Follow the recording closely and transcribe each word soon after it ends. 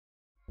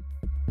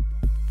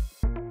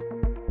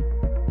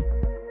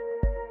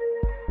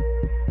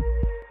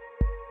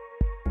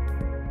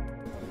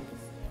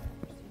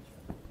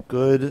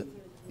Good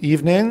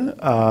evening.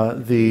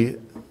 The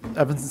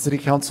Evanston City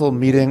Council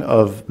meeting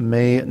of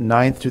May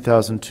 9th,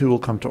 2002 will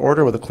come to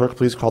order. Will the clerk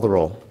please call the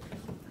roll?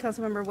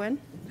 Councilmember Nguyen?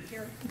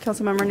 Here.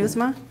 Councilmember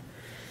Newsma?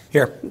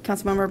 Here.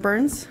 Councilmember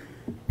Burns?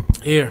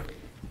 Here.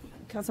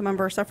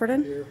 Councilmember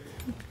Sufferton? Here.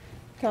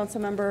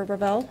 Councilmember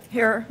Ravel?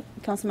 Here.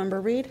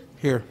 Councilmember Reed?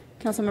 Here.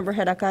 Councilmember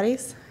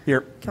Hedakaris?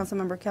 Here.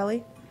 Councilmember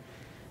Kelly?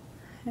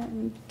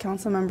 And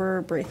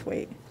Councilmember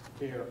Braithwaite?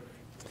 Here.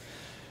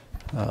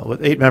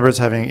 With 8 members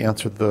having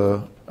answered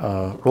the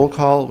roll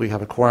call, we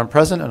have a quorum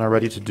present and are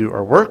ready to do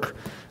our work.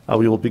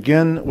 We will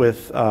begin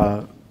with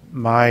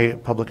my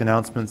public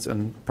announcements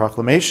and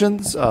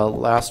proclamations.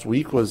 Last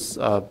week was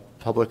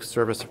Public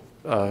Service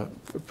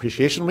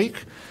Appreciation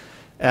Week,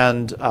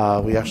 and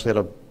we actually had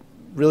a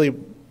really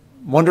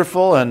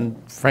wonderful and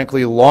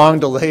frankly long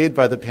delayed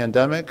by the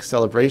pandemic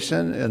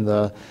celebration in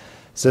the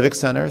Civic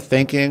Center,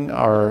 thanking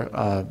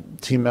our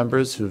team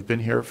members who've been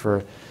here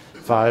for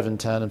 5 and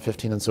 10 and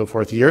 15 and so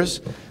forth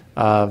years.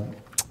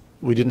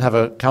 We didn't have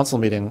a council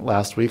meeting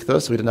last week, though,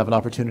 so we didn't have an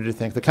opportunity to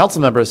thank the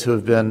council members who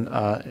have been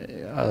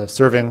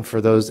serving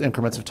for those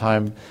increments of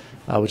time,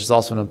 which is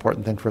also an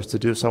important thing for us to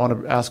do. So I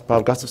want to ask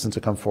Bob Gustafson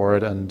to come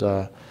forward and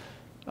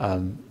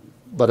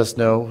let us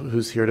know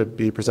who's here to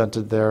be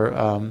presented their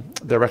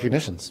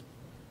recognitions.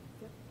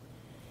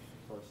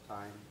 First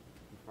time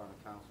in front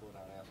of council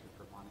without asking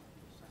for money.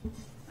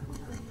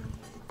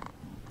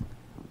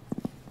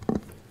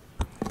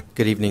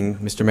 Good evening,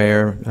 Mr.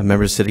 Mayor,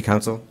 members of City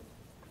Council.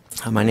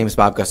 My name is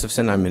Bob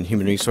Gustafson. I'm in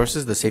Human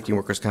Resources, the Safety and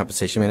Workers'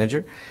 Compensation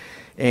Manager.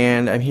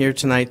 And I'm here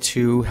tonight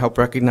to help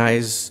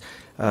recognize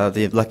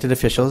the elected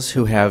officials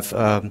who have,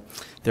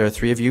 there are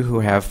 3 of you who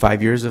have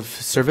 5 years of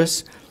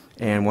service,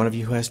 and 1 of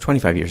you who has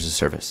 25 years of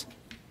service.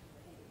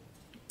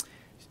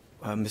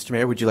 Mr.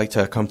 Mayor, would you like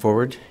to come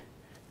forward?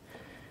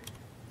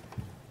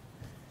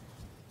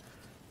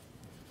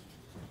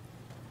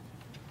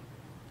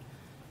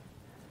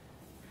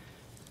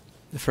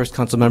 The first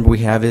council member we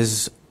have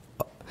is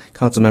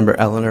Councilmember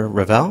Eleanor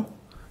Ravel,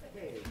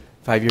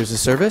 5 years of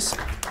service.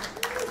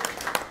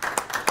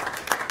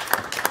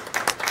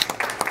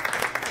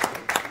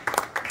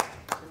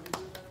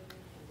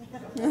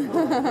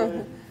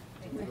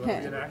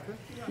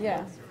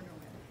 Yeah.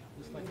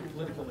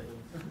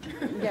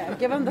 Yeah,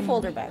 give him the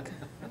folder back.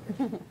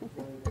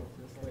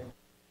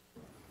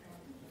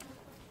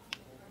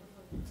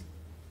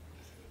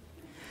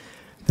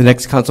 The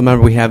next council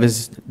member we have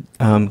is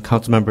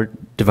Councilmember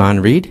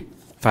Devon Reed,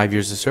 5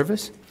 years of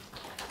service.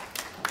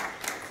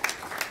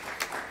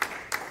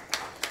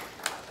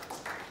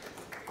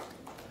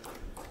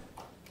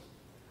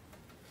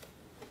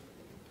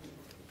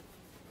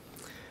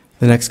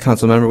 The next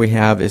council member we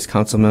have is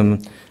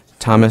Councilman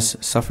Thomas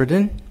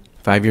Sufferton,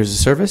 5 years of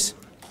service.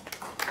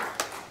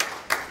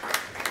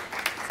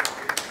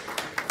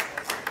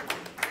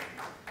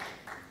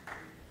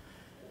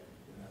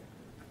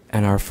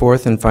 And our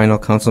 4th and final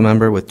council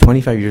member with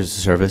 25 years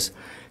of service,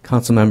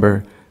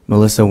 Councilmember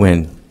Melissa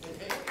Nguyen.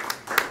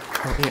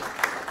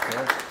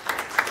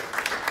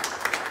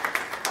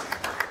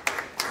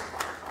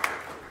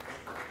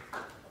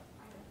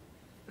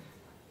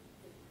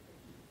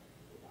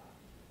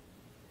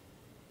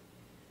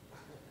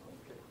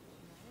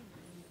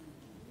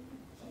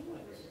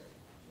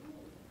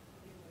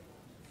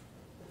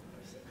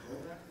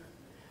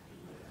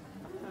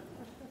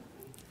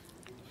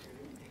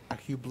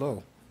 You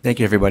blow. Thank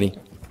you, everybody.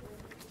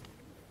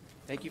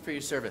 Thank you for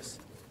your service.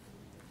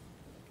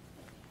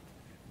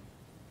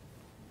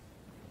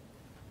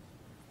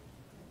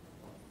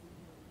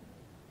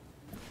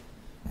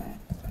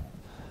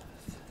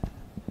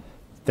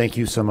 Thank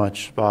you so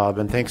much, Bob,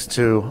 and thanks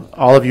to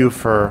all of you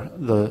for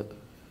the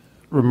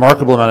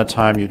remarkable amount of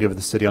time you give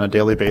the city on a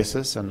daily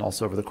basis and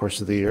also over the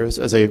course of the years.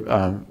 As a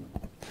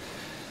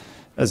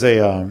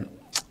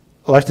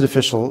elected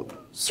official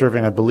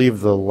serving, I believe,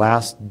 the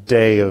last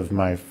day of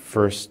my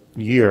first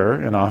year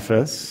in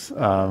office,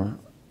 I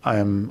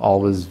am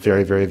always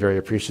very, very, very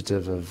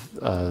appreciative of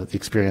the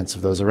experience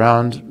of those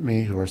around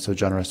me who are so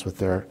generous with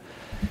their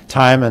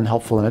time and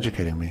helpful in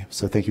educating me.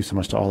 So thank you so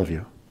much to all of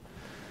you.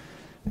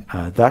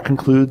 That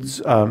concludes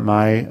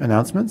my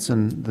announcements,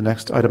 and the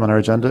next item on our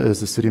agenda is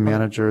the city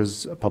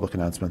manager's public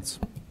announcements.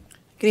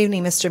 Good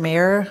evening, Mr.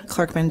 Mayor,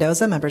 Clerk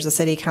Mendoza, members of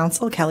City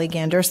Council, Kelly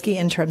Gandersky,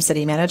 Interim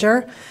City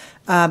Manager.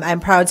 I'm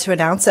proud to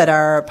announce that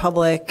our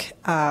Public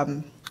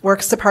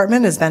Works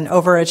Department has been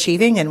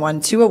overachieving and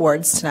won 2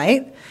 awards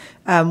tonight.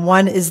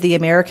 One is the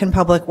American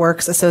Public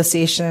Works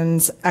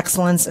Association's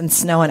Excellence in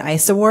Snow and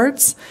Ice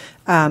Awards.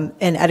 And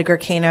Edgar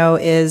Cano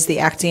is the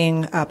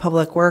acting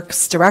Public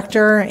Works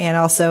Director and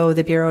also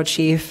the Bureau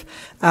Chief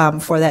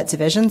for that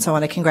division. So I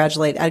want to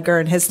congratulate Edgar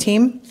and his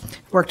team.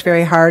 Worked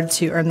very hard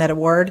to earn that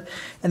award.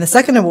 And the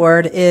second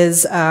award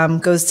is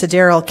goes to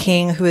Daryl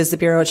King, who is the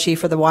Bureau Chief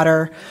for the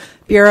Water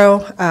Bureau,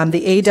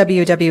 the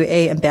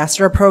AWWA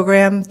Ambassador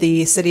Program,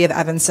 the City of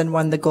Evanston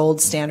won the gold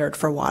standard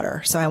for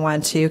water. So I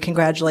want to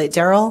congratulate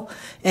Daryl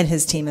and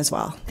his team as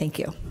well. Thank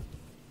you.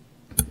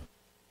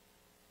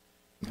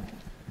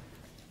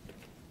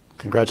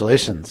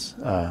 Congratulations,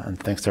 and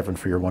thanks to everyone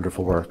for your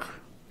wonderful work.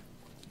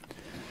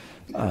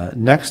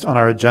 Next on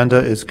our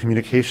agenda is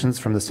communications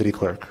from the city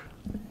clerk.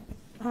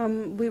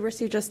 We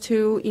received just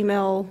 2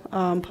 email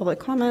public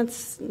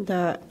comments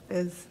they're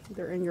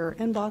in your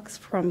inbox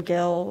from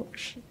Gail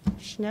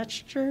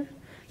Schnechter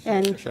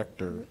and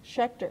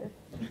Schechter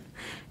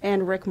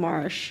and Rick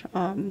Marsh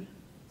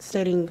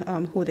stating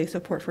who they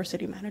support for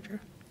city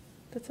manager.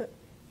 That's it.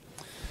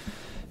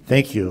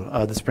 Thank you.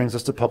 This brings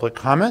us to public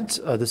comment.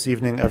 This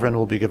evening, everyone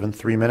will be given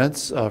 3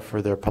 minutes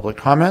for their public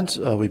comment.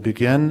 We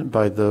begin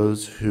by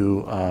those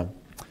who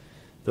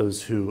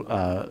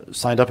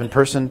signed up in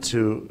person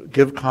to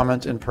give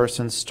comment in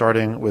person,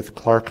 starting with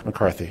Clark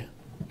McCarthy.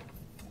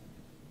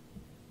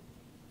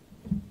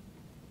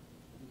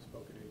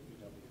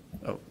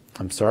 Oh,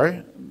 I'm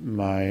sorry,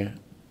 my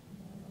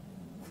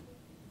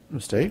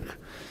mistake.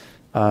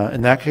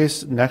 In that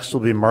case, next will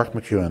be Mark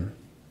McEwen.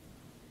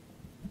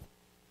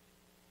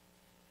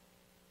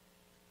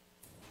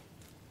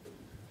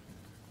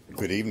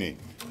 Good evening.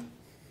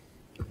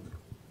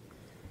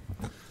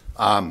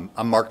 I'm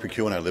Mark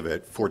McEwen. I live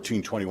at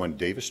 1421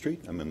 Davis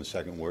Street. I'm in the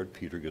 2nd Ward.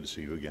 Peter, good to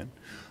see you again.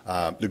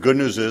 The good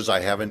news is I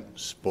haven't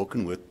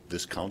spoken with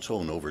this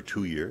council in over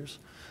 2 years.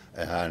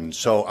 And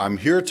so I'm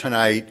here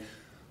tonight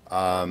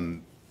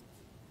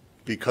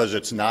because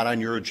it's not on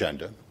your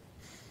agenda,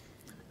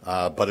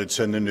 but it's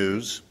in the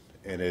news,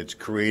 and it's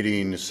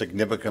creating a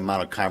significant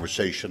amount of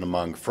conversation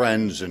among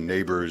friends and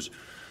neighbors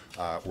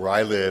where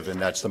I live, and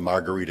that's the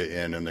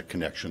Margarita Inn and the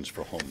Connections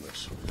for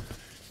Homeless.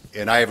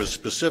 And I have a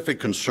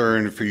specific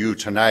concern for you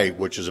tonight,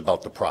 which is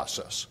about the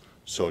process.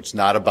 So it's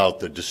not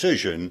about the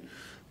decision,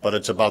 but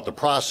it's about the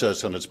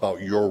process, and it's about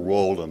your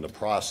role in the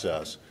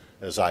process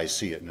as I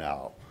see it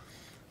now.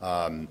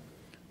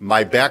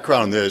 My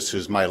background in this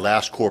is my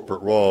last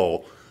corporate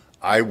role.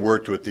 I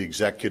worked with the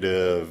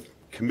executive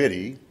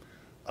committee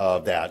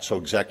of that, so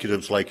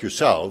executives like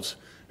yourselves,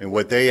 and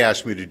what they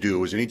asked me to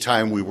do was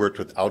anytime we worked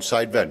with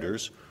outside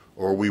vendors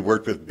or we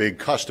worked with big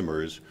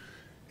customers,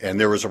 and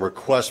there was a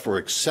request for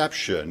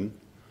exception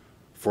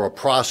for a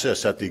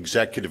process that the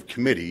executive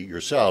committee,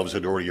 yourselves,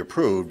 had already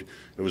approved.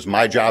 It was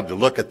my job to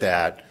look at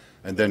that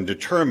and then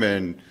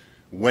determine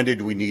when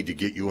did we need to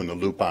get you in the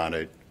loop on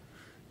it,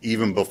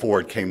 even before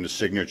it came to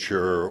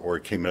signature or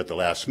it came in at the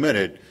last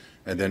minute,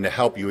 and then to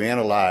help you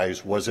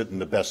analyze, was it in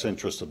the best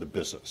interest of the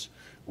business?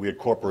 We had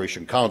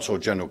corporation counsel,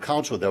 general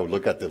counsel that would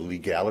look at the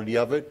legality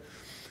of it.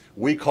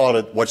 We called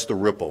it, what's the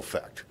ripple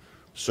effect?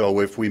 So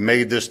if we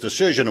made this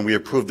decision and we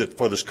approved it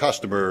for this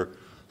customer,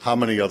 how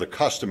many other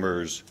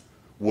customers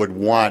would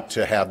want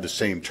to have the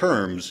same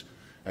terms?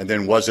 And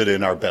then was it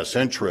in our best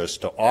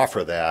interest to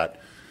offer that?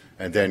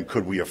 And then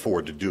could we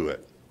afford to do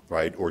it,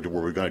 right? Or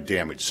were we going to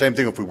damage? Same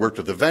thing if we worked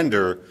with a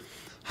vendor,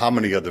 how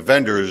many other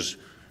vendors,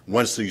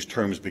 once these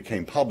terms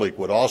became public,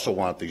 would also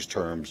want these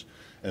terms?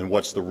 And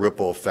what's the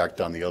ripple effect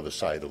on the other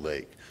side of the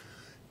lake?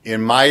 In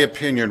my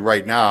opinion,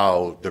 right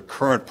now, the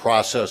current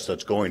process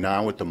that's going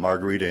on with the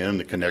Margarita Inn,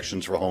 the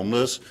Connections for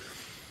Homeless,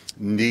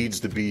 needs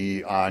to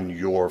be on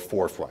your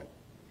forefront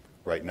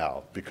right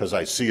now, because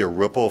I see a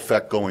ripple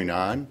effect going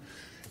on,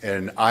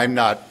 and I'm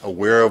not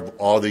aware of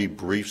all the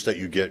briefs that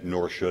you get,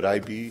 nor should I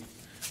be.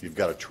 You've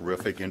got a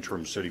terrific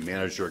interim city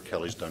manager.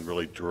 Kelly's done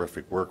really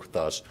terrific work with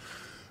us.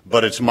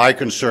 But it's my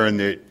concern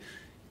that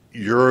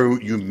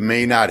you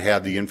may not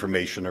have the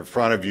information in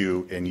front of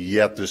you, and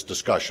yet this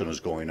discussion is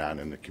going on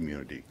in the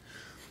community.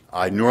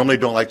 I normally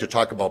don't like to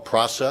talk about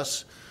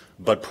process,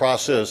 but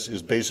process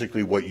is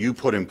basically what you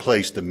put in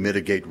place to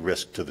mitigate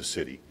risk to the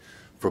city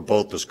for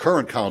both this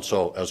current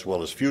council as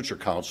well as future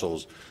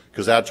councils,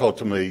 because that's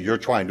ultimately you're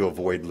trying to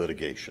avoid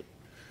litigation.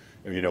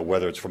 You know,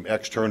 whether it's from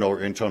external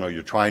or internal,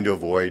 you're trying to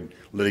avoid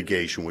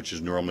litigation, which is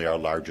normally our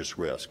largest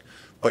risk.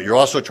 But you're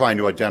also trying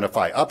to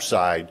identify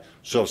upside,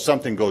 so if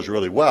something goes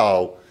really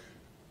well,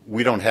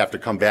 we don't have to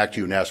come back to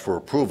you and ask for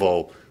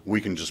approval.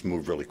 We can just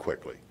move really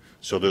quickly.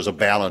 So there's a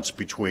balance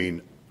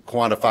between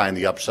quantifying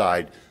the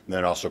upside and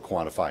then also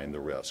quantifying the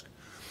risk.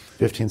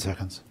 15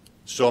 seconds.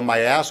 So my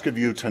ask of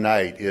you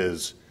tonight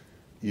is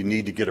you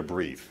need to get a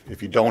brief.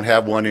 If you don't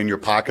have one in your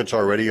pockets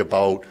already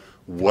about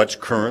what's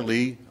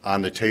currently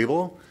on the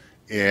table,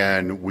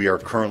 and we are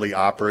currently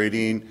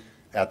operating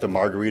at the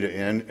Margarita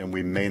Inn, and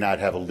we may not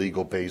have a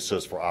legal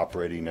basis for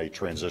operating a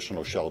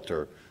transitional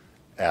shelter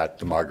at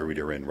the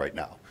Margarita Inn right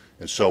now.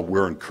 And so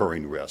we're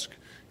incurring risk.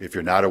 If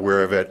you're not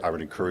aware of it, I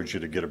would encourage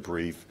you to get a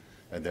brief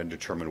and then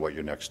determine what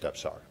your next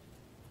steps are.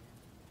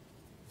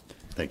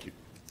 Thank you.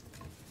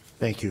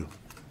 Thank you.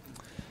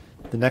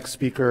 The next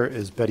speaker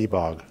is Betty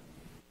Bogg.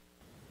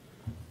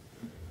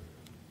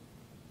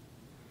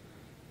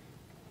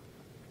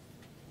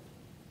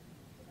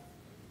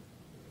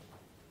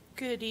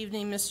 Good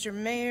evening, Mr.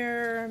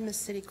 Mayor, Ms.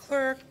 City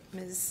Clerk,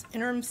 Ms.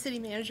 Interim City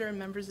Manager, and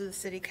members of the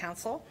City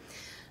Council.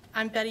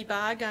 I'm Betty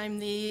Bogg. I'm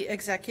the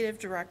Executive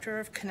Director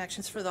of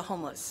Connections for the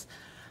Homeless.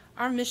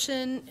 Our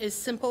mission is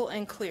simple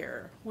and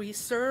clear. We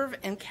serve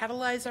and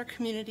catalyze our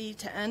community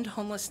to end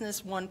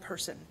homelessness one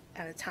person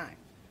at a time.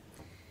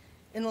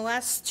 In the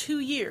last 2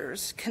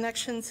 years,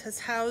 Connections has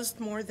housed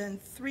more than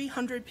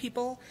 300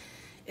 people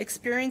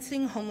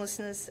experiencing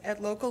homelessness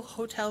at local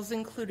hotels,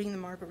 including the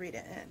Margarita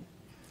Inn.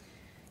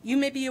 You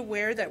may be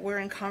aware that we're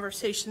in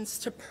conversations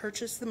to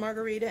purchase the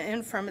Margarita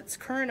Inn from its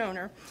current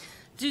owner.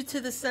 Due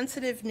to the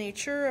sensitive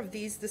nature of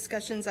these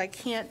discussions, I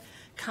can't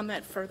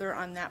comment further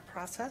on that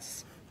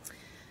process.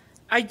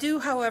 I do,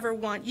 however,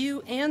 want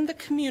you and the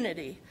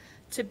community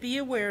to be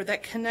aware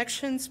that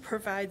Connections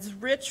provides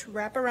rich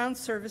wraparound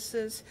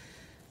services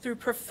through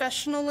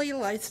professionally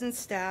licensed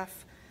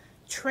staff,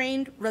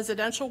 trained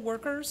residential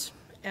workers,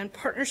 and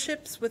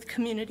partnerships with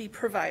community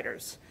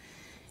providers.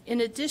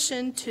 In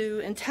addition to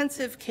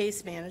intensive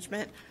case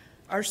management,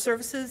 our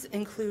services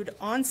include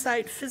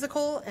on-site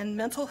physical and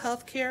mental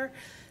health care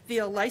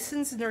via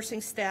licensed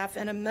nursing staff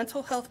and a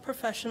mental health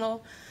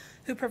professional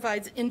who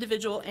provides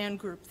individual and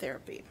group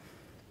therapy.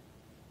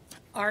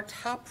 Our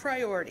top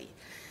priority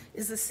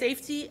is the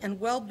safety and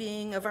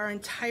well-being of our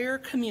entire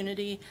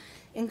community,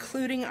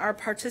 including our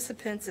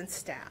participants and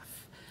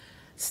staff.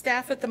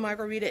 Staff at the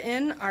Margarita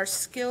Inn are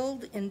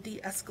skilled in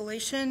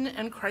de-escalation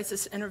and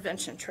crisis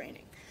intervention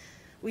training.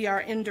 We are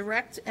in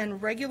direct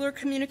and regular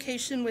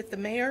communication with the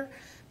mayor,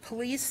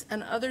 police,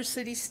 and other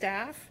city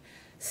staff,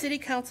 city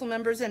council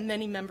members, and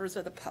many members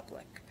of the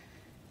public.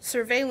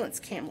 Surveillance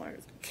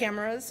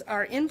cameras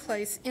are in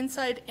place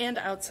inside and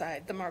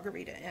outside the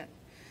Margarita Inn.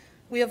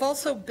 We have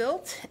also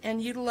built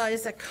and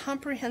utilized a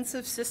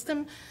comprehensive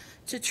system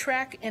to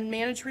track and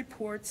manage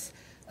reports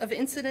of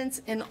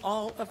incidents in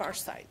all of our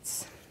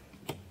sites.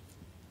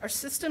 Our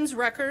system's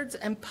records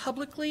and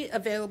publicly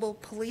available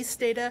police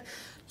data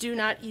do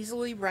not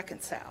easily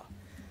reconcile.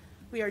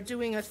 We are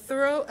doing a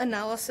thorough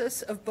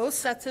analysis of both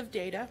sets of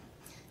data,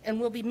 and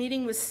we'll be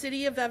meeting with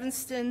City of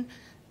Evanston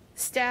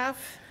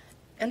staff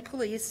and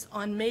police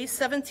on May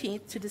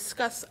 17th to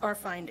discuss our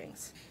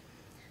findings.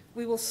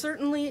 We will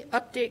certainly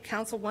update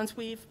council once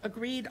we've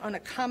agreed on a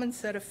common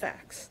set of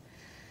facts.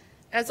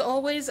 As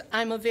always,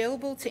 I'm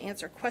available to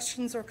answer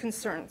questions or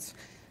concerns.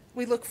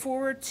 We look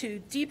forward to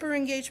deeper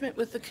engagement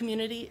with the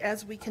community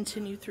as we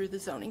continue through the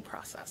zoning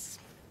process.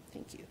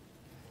 Thank you.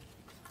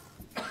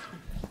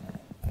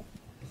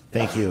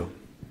 Thank you.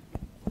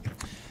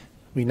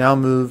 We now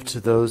move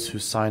to those who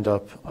signed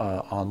up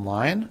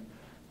online.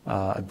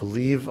 I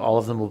believe all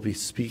of them will be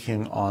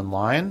speaking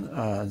online.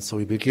 And so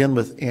we begin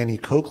with Annie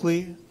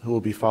Coakley, who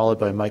will be followed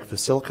by Mike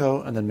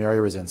Vasilko, and then Mary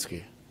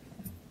Rosinski.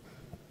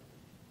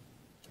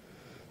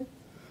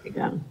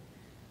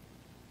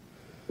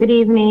 Good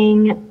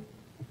evening,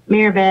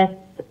 Mayor Viss,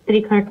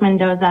 City Clerk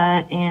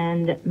Mendoza,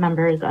 and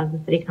members of the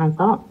City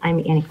Council. I'm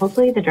Annie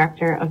Coakley, the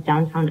Director of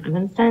Downtown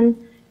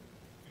Evanston.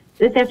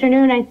 This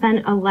afternoon, I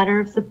sent a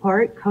letter of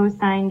support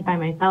co-signed by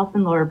myself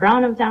and Laura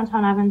Brown of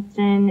Downtown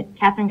Evanston,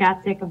 Catherine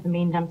Gotzik of the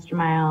Main Dumpster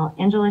Mile,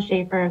 Angela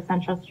Schaefer of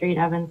Central Street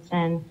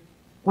Evanston,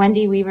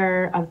 Wendy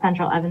Weaver of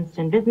Central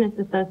Evanston Business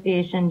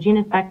Association,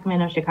 Gina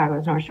Speckman of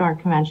Chicago's North Shore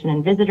Convention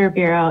and Visitor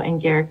Bureau,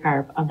 and Garrett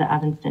Karp of the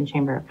Evanston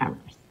Chamber of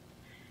Commerce.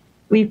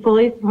 We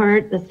fully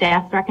support the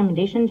staff's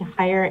recommendation to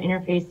hire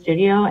Interface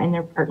Studio and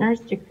their partners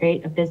to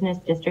create a business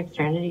district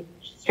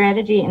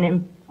strategy and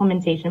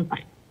implementation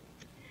plan.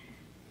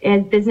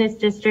 As business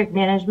district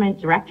management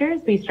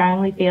directors, we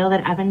strongly feel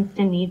that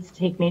Evanston needs to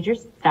take major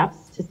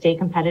steps to stay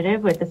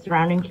competitive with the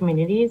surrounding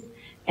communities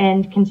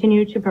and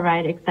continue to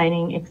provide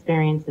exciting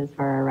experiences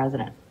for our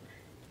residents.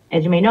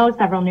 As you may know,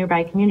 several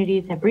nearby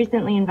communities have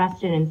recently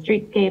invested in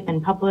streetscape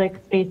and public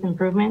space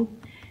improvements.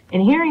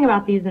 And hearing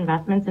about these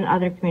investments in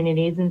other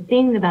communities and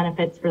seeing the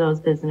benefits for those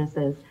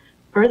businesses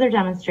further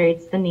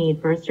demonstrates the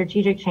need for a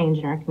strategic change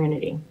in our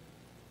community.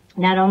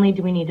 Not only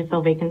do we need to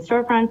fill vacant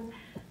storefronts,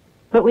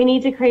 but we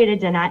need to create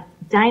a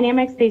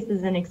dynamic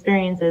spaces and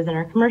experiences in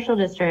our commercial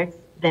districts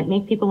that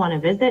make people want to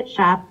visit,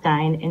 shop,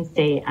 dine, and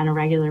stay on a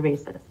regular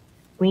basis.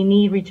 We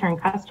need return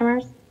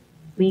customers.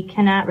 We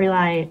cannot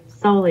rely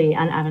solely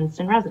on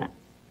Evanston residents.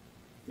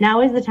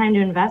 Now is the time to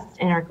invest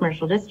in our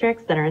commercial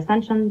districts that are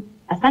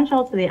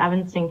essential to the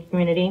Evanston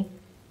community.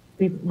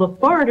 We look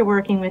forward to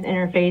working with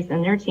Interface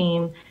and their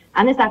team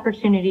on this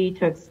opportunity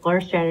to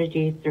explore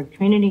strategies through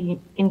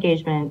community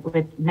engagement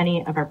with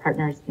many of our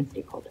partners and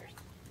stakeholders.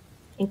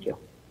 Thank you.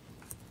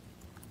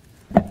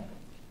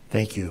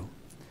 Thank you.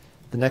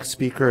 The next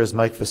speaker is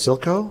Mike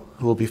Vasilko,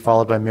 who will be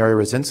followed by Mary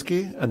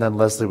Rosinski and then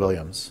Leslie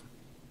Williams.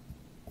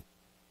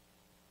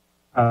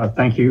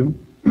 Thank you.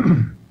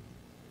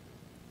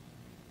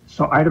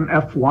 So item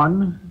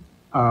F1,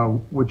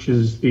 which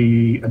is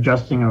the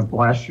adjusting of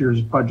last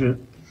year's budget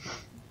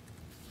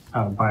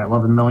by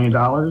 $11 million.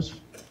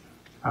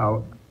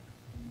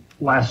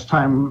 Last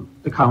time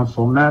the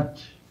council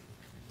met,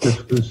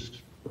 this was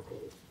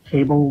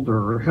tabled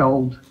or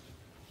held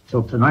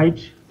till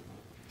tonight.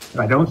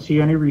 I don't see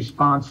any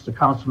response to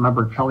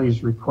Councilmember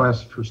Kelly's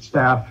request for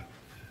staff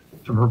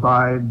to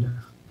provide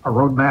a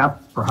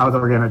roadmap for how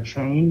they're going to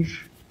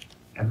change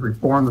and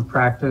reform the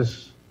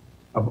practice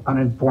of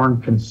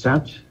uninformed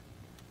consent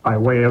by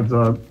way of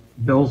the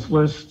bills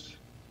list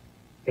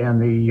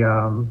and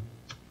the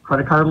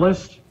credit card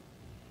list.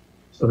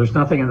 So there's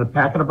nothing in the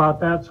packet about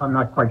that, so I'm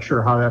not quite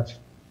sure how that's,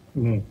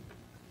 I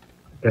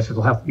guess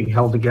it'll have to be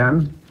held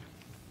again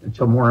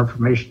until more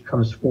information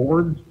comes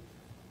forward.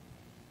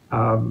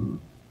 So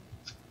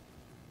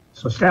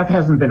staff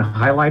hasn't been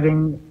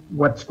highlighting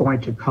what's going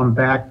to come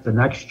back the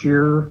next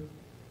year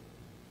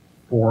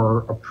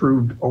for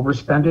approved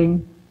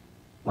overspending,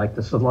 like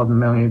this $11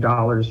 million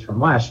from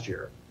last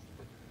year.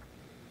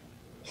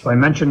 So I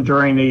mentioned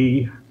during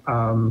the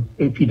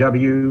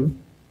APW,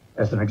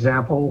 as an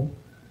example,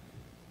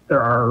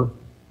 there are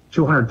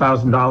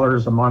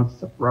 $200,000 a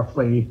month,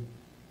 roughly,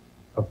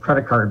 of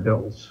credit card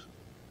bills,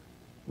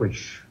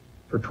 which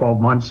for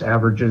 12 months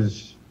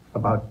averages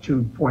about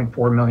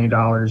 $2.4 million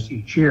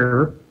each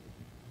year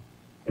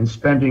in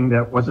spending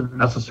that wasn't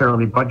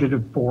necessarily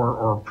budgeted for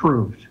or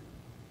approved.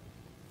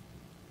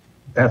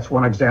 That's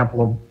one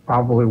example of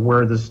probably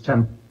where this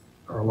 $10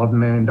 or $11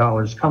 million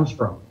comes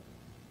from.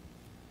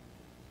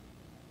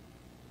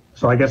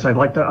 So I guess I'd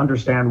like to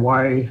understand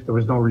why there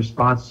was no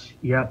response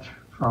yet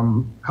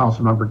from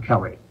Councilmember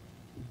Kelly,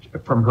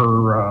 from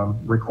her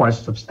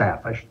request of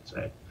staff, I should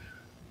say.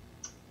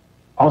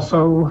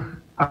 Also,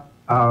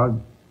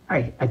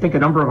 I think a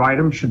number of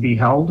items should be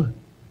held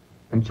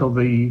until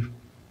the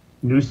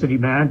new city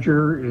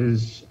manager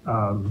is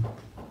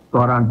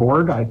brought on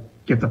board. I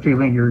get the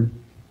feeling you're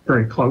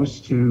very close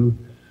to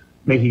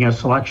making a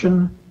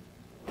selection,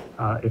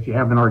 if you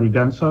haven't already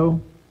done so.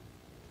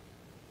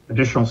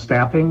 Additional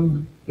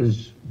staffing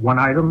is one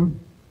item.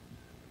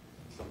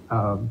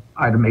 Item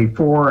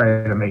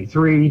A4, item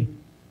A3.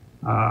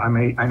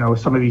 I know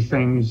some of these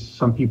things,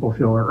 some people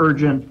feel are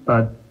urgent,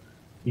 but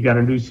you got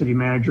a new city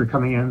manager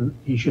coming in,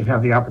 he should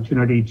have the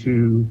opportunity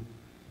to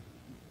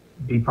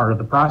be part of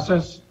the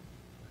process.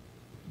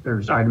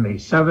 There's item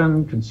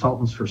A7,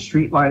 consultants for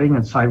street lighting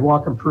and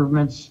sidewalk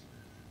improvements.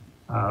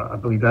 I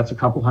believe that's a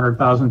couple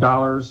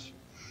 $100,000.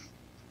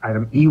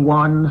 Item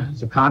E1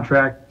 is a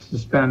contract to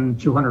spend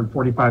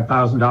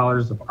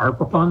 $245,000 of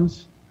ARPA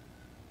funds.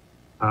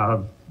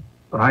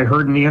 But I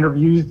heard in the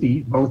interviews,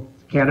 both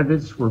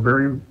candidates were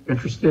very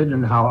interested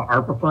in how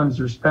ARPA funds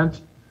are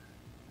spent.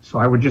 So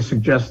I would just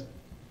suggest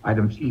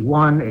items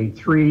E1,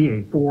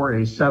 A3,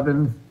 A4,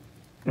 A7,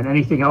 and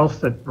anything else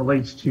that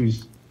relates to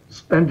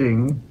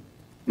spending,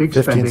 big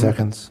 15 spending,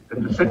 seconds.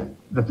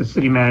 that the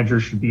city manager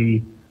should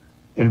be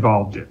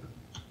involved in.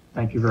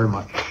 Thank you very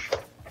much.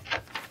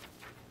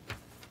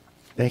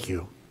 Thank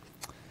you.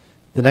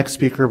 The next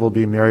speaker will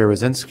be Mary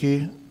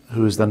Rosinski,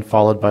 who is then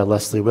followed by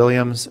Leslie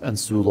Williams and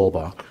Sue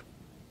Lolbach.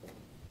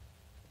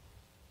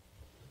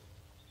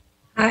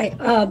 Hi,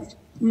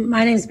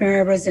 my name is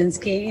Mary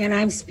Rosinski, and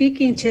I'm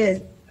speaking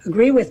to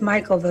agree with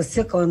Michael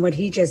Vasico and what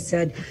he just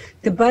said.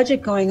 The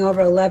budget going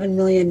over $11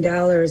 million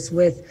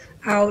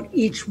without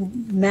each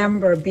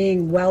member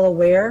being well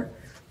aware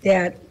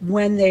that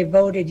when they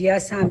voted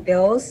yes on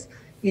bills,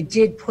 it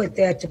did put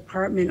that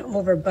department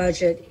over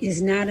budget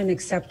is not an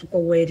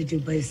acceptable way to do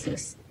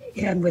business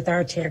and with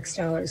our tax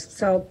dollars.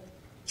 So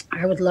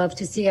I would love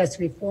to see us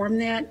reform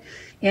that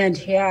and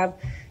have,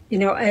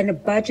 and a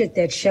budget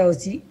that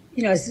shows,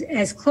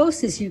 as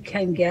close as you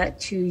can get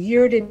to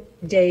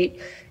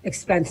year-to-date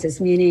expenses,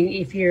 meaning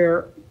if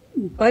you're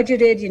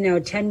budgeted,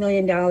 $10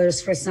 million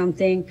for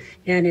something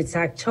and it's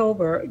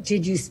October,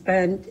 did you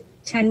spend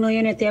 10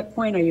 million at that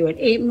point? Are you at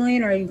 8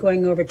 million or are you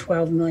going over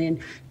 12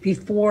 million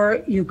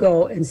before you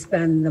go and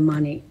spend the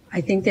money? I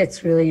think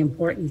that's really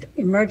important.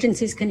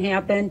 Emergencies can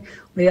happen.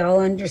 We all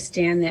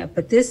understand that,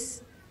 but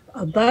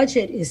a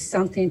budget is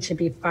something to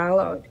be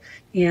followed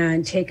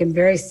and taken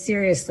very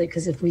seriously,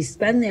 because if we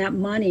spend that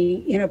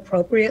money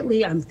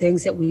inappropriately on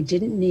things that we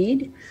didn't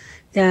need,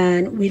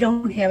 then we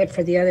don't have it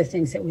for the other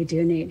things that we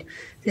do need.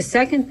 The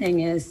second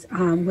thing is,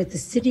 with the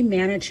city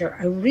manager,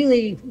 I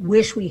really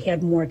wish we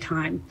had more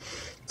time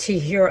to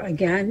hear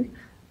again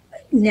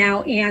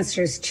now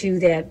answers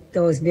to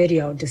those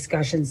video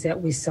discussions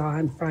that we saw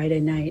on Friday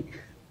night.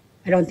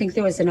 I don't think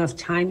there was enough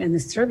time, and the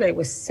survey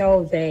was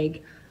so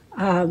vague.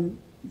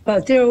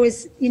 But there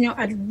was,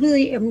 I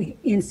really am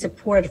in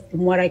support,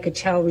 from what I could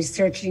tell,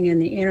 researching in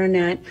the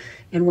internet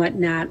and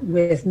whatnot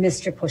with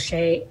Mr.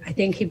 Poche. I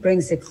think he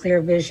brings a clear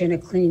vision, a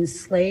clean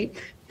slate,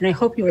 and I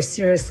hope you will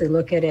seriously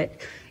look at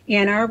it.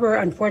 Ann Arbor,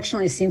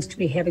 unfortunately, seems to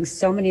be having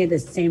so many of the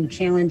same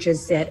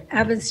challenges that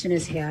Evanston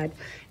has had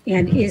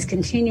and is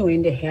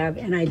continuing to have,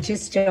 and I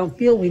just don't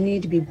feel we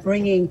need to be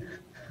bringing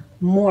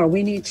more.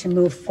 We need to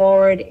move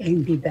forward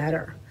and be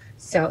better.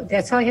 So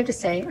that's all I have to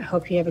say. I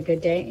hope you have a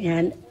good day,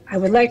 and I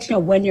would like to know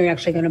when you're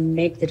actually going to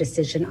make the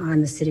decision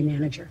on the city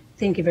manager.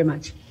 Thank you very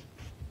much.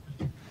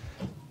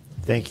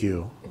 Thank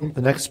you.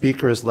 The next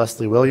speaker is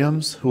Leslie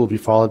Williams, who will be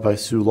followed by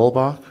Sue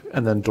Lolbach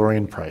and then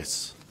Dorian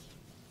Price.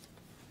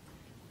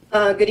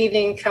 Good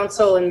evening,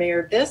 Council and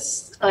Mayor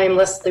Biss. I'm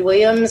Leslie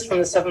Williams from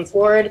the 7th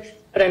Ward,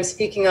 but I'm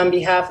speaking on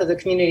behalf of the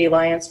Community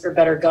Alliance for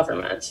Better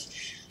Government.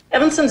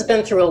 Evanston's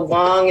been through a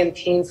long and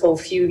painful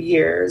few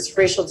years: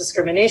 racial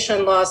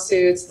discrimination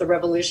lawsuits, the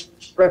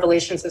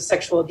revelations of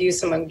sexual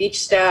abuse among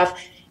beach staff,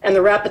 and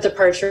the rapid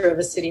departure of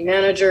a city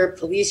manager,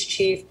 police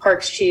chief,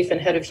 parks chief, and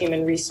head of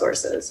human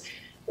resources.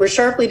 We're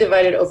sharply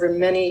divided over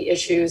many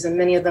issues, and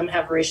many of them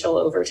have racial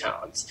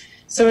overtones.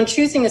 So in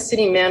choosing a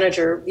city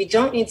manager, we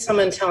don't need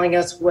someone telling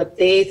us what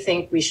they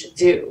think we should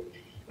do.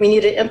 We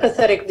need an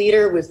empathetic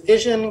leader with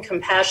vision,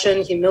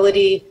 compassion,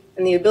 humility,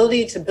 and the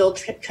ability to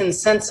build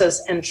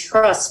consensus and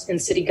trust in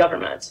city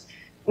government.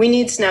 We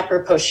need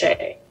Snapper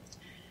Poche.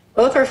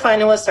 Both our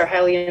finalists are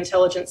highly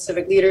intelligent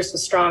civic leaders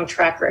with strong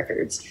track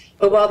records.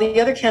 But while the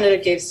other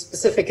candidate gave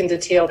specific and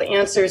detailed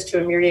answers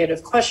to a myriad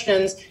of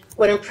questions,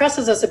 what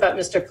impresses us about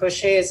Mr.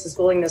 Poche is his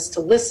willingness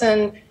to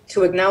listen,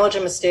 to acknowledge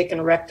a mistake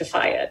and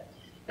rectify it.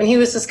 When he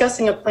was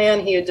discussing a plan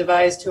he had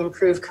devised to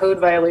improve code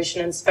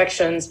violation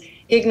inspections,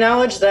 he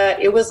acknowledged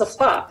that it was a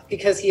flop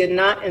because he had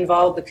not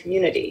involved the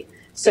community.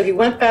 So he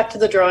went back to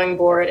the drawing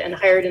board and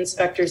hired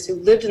inspectors who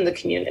lived in the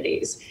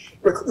communities,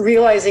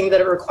 realizing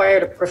that it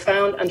required a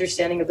profound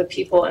understanding of the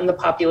people and the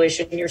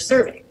population you're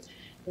serving.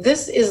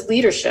 This is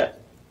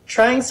leadership,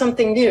 trying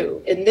something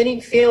new, admitting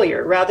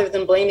failure rather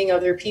than blaming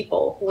other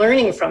people,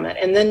 learning from it,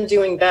 and then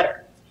doing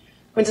better.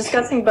 When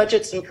discussing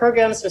budgets and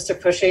programs, Mr.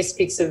 Poche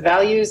speaks of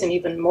values and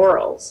even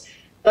morals.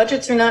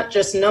 Budgets are not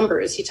just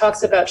numbers. He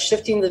talks about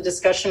shifting the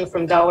discussion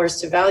from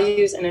dollars to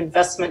values and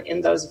investment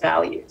in those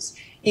values.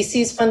 He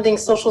sees funding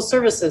social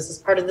services as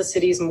part of the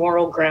city's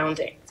moral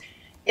grounding.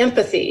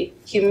 Empathy,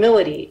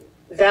 humility,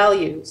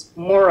 values,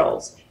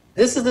 morals.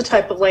 This is the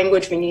type of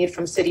language we need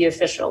from city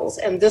officials,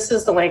 and this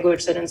is the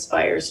language that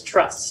inspires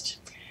trust.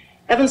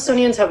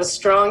 Evanstonians have a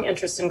strong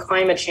interest in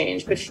climate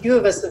change, but few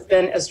of us have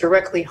been as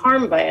directly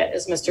harmed by it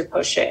as Mr.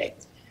 Poche.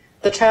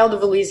 The child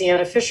of a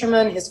Louisiana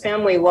fisherman, his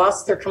family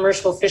lost their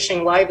commercial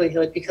fishing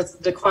livelihood because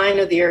of the decline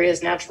of the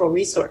area's natural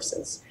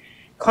resources.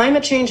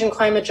 Climate change and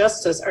climate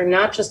justice are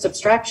not just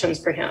abstractions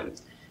for him.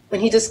 When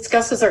he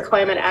discusses our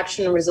climate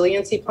action and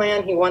resiliency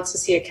plan, he wants to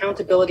see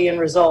accountability and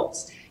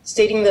results,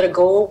 stating that a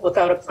goal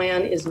without a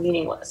plan is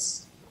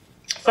meaningless.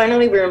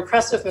 Finally, we're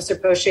impressed with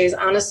Mr. Poche's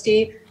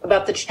honesty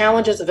about the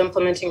challenges of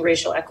implementing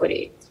racial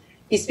equity.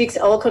 He speaks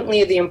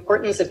eloquently of the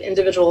importance of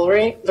individual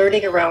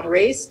learning around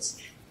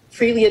race,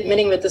 freely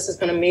admitting that this has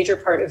been a major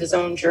part of his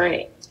own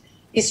journey.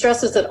 He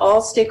stresses that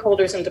all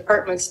stakeholders and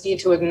departments need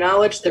to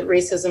acknowledge that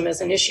racism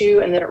is an issue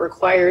and that it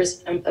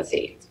requires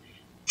empathy.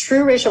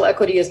 True racial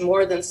equity is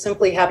more than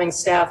simply having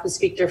staff who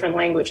speak different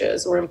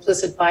languages or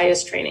implicit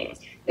bias training.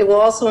 It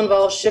will also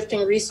involve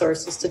shifting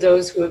resources to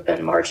those who have been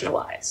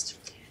marginalized.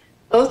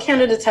 Both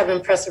candidates have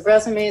impressive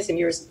resumes and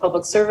years of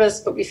public service,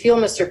 but we feel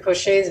Mr.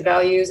 Poche's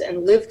values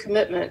and lived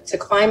commitment to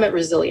climate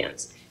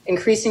resilience,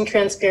 increasing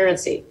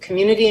transparency,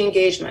 community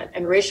engagement,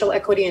 and racial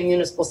equity in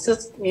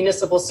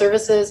municipal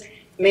services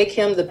make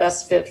him the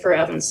best fit for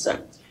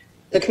Evanston.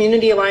 The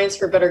Community Alliance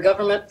for Better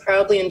Government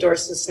proudly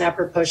endorses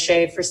Snapper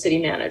Poche for city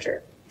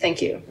manager.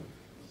 Thank you.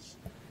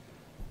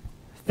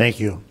 Thank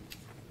you.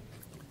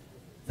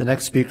 The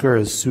next speaker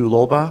is Sue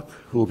Lolbach,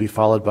 who will be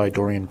followed by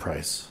Dorian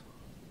Price.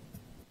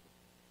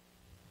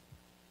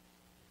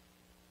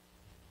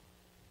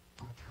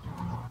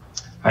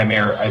 Hi,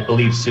 Mayor. I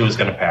believe Sue is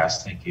going to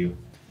pass. Thank you.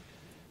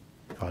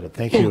 Got it.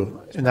 Thank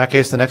you. In that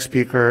case, the next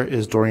speaker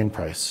is Dorian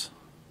Price.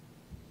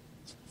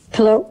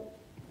 Hello?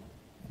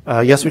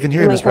 Yes, we can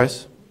hear you, Ms.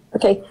 Price.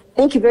 Okay.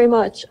 Thank you very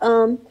much.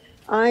 I'm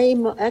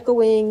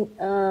echoing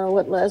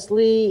what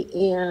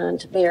Leslie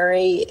and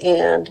Mary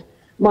and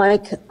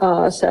Mike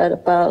said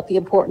about the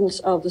importance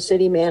of the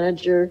city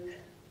manager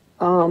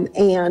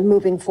and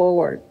moving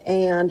forward.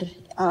 And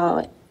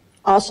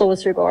also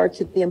with regard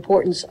to the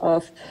importance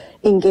of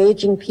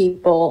engaging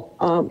people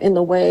in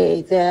the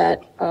way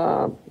that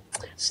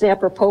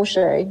Snapper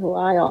Poche, who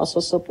I also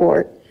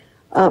support,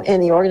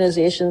 and the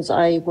organizations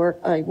I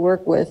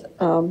work with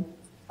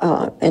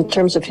in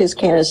terms of his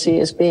candidacy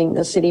as being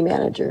the city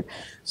manager.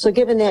 So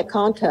given that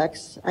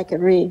context, I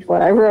can read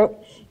what I wrote.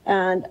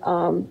 And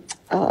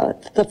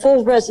the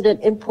full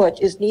resident input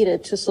is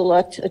needed to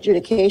select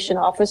adjudication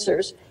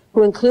officers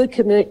who include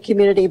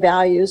community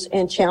values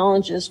and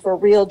challenges for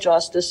real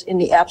justice in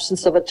the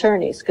absence of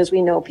attorneys, because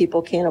we know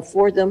people can't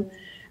afford them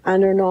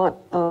and are not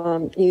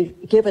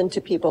given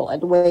to people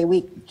the way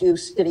we do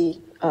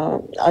city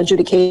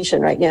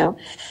adjudication right now.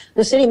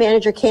 The city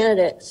manager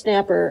candidate,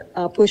 Snapper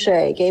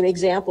Poche, gave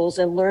examples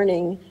in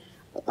learning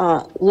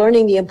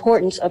the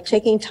importance of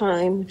taking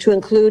time to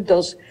include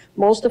those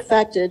most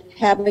affected,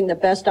 having the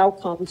best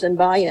outcomes and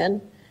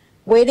buy-in,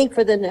 waiting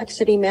for the next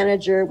city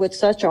manager with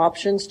such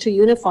options to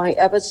unify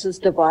Evanston's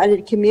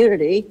divided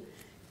community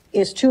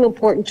is too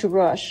important to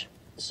rush.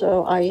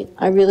 So I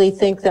really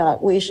think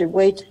that we should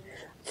wait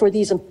for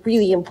these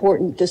really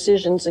important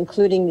decisions,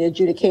 including the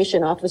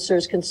adjudication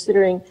officers,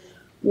 considering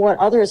what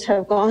others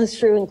have gone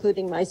through,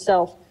 including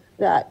myself,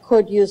 that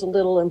could use a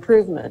little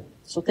improvement.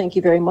 So thank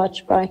you very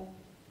much. Bye.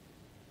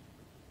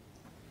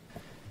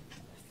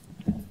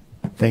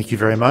 Thank you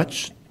very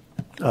much.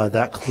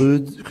 That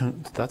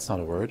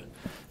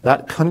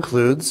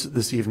concludes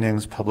this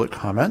evening's public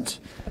comment.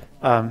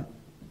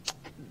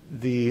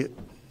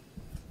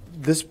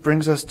 This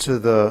brings us to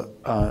the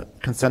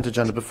consent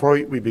agenda. Before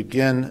we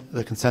begin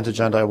the consent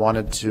agenda, I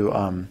wanted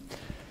to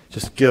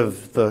just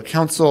give the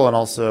council and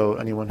also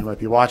anyone who might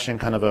be watching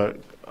kind of a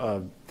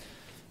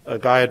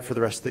guide for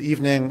the rest of the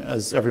evening.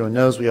 As everyone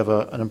knows, we have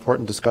an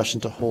important discussion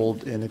to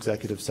hold in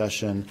executive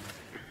session,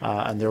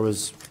 and there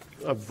was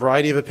a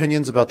variety of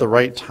opinions about the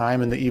right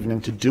time in the evening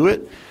to do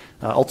it.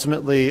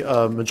 Ultimately,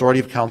 a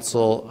majority of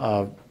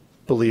council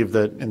believe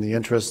that in the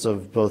interest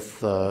of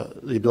both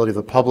the ability of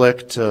the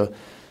public to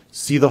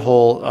see the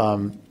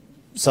whole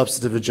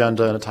substantive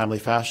agenda in a timely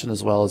fashion,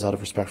 as well as out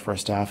of respect for our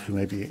staff who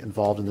may be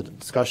involved in the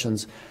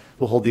discussions,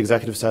 we'll hold the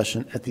executive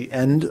session at the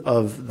end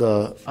of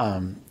the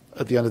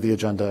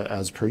agenda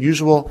as per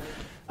usual.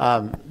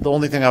 The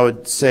only thing I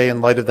would say in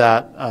light of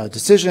that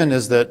decision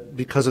is that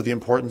because of the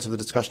importance of the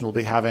discussion we'll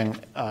be having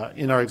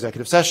in our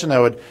executive session, I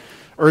would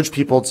urge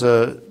people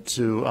to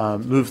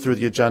move through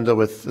the agenda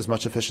with as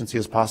much efficiency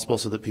as possible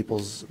so that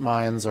people's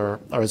minds are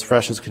as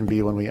fresh as can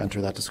be when we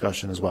enter that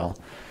discussion as well.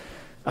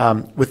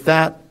 With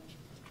that,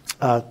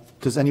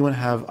 does anyone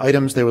have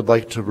items they would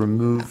like to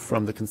remove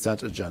from the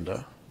consent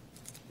agenda?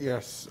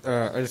 Yes,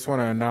 I just want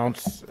to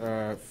announce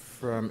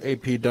from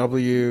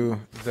APW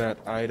that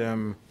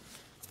item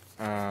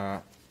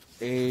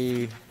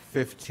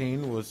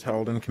A15 was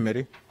held in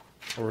committee,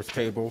 or was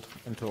tabled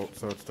until,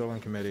 so it's still in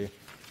committee.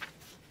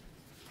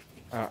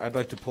 I'd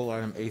like to pull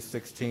item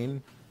A16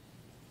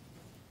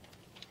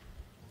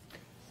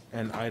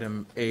 and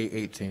item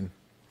A18.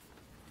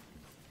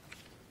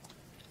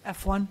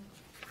 F1.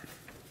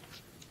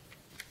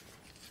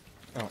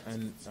 Oh,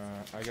 and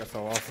I guess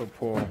I'll also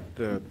pull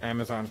the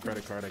Amazon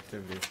credit card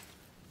activity.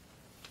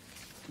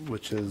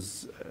 Which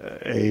is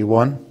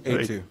A1?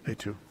 A2.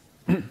 A2.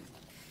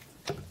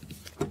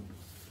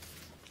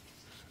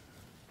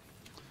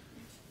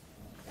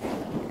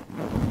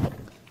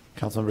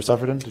 Councilmember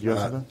Sufferton, did you have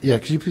something? Yeah,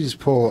 could you please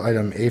pull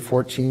item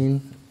A14,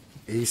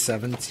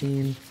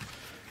 A17,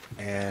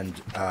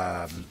 and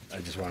I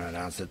just want to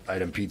announce that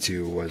item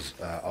P2 was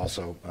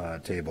also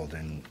tabled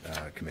in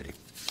committee.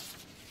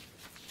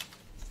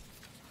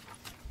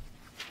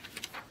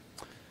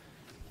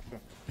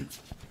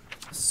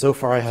 So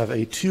far I have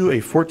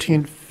A2,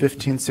 A14,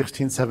 15,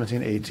 16,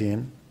 17,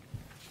 18,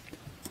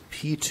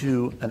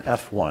 P2, and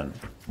F1.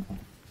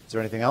 Is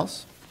there anything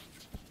else?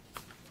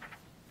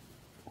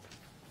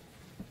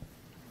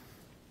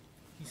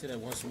 He said that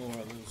once more,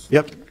 I lose.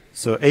 Yep.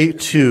 So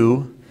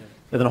A2, and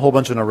then a whole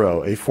bunch in a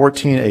row.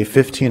 A14,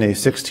 A15,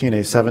 A16,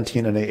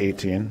 A17, and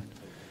A18.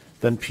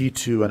 Then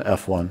P2 and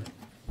F1.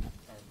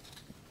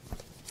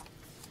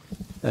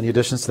 Any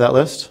additions to that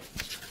list?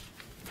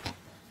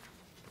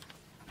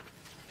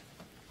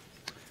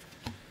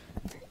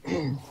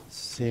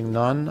 Seeing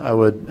none, I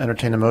would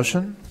entertain a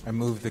motion. I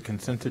move the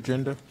consent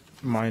agenda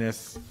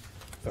minus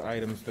the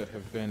items that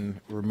have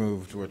been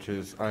removed, which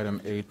is item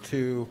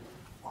A2.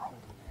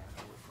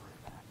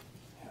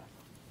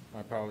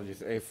 My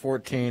apologies,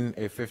 A14,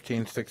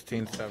 A15,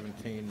 16,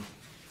 17,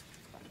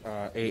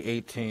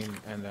 A18,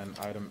 and then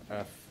item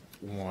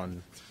F1.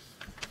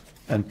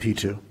 And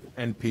P2.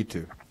 And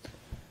P2.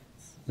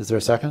 Is there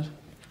a second?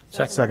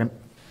 Second.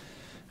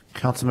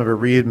 Councilmember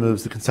Reed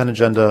moves the consent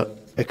agenda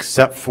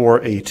except for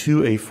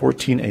A2,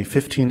 A14,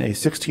 A15,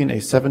 A16,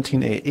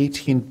 A17,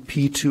 A18,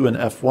 P2, and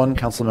F1.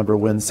 Councilmember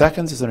Wynn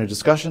seconds. Is there any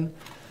discussion?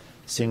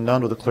 Seeing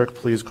none, will the clerk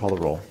please call the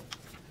roll?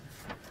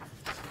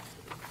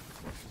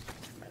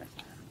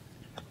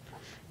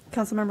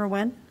 Councilmember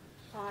Wynn?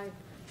 Aye.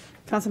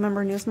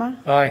 Councilmember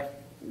Newsma? Aye.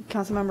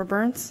 Councilmember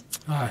Burns?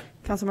 Aye.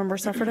 Councilmember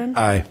Sufferton?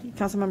 Aye.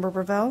 Councilmember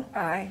Gravel?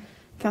 Aye.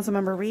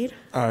 Councilmember Reed?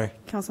 Aye.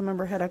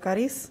 Councilmember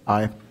Hedakaris?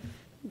 Aye.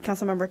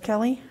 Councilmember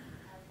Kelly?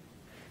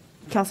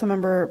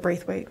 Councilmember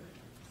Braithwaite?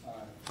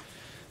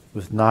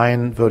 With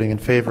 9 voting in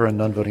favor and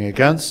none voting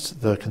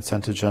against, the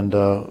consent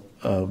agenda,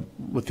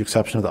 with the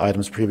exception of the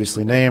items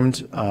previously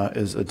named,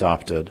 is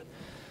adopted.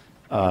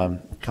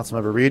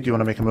 Councilmember Reed, do you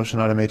want to make a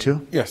motion on item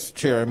A2? Yes,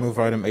 Chair, I move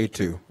item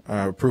A2,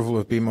 approval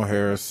of BMO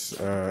Harris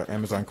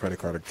Amazon credit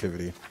card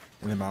activity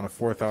in the amount of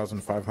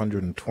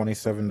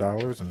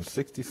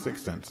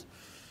 $4,527.66.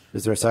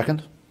 Is there a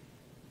second?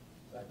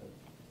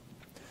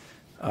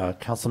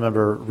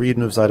 Councilmember Reed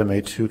moves item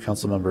A2.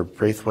 Councilmember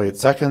Braithwaite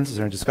seconds. Is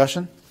there any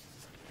discussion?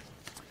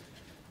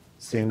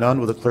 Seeing none,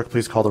 will the clerk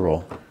please call the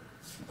roll?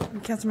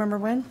 Councilmember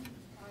Wynn?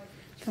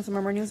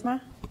 Councilmember Newsma?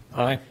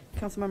 Aye.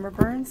 Councilmember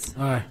Burns?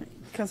 Aye.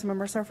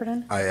 Councilmember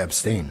Sufferton? I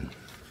abstain.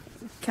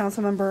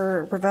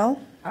 Councilmember Gravel?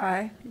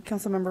 Aye.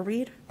 Councilmember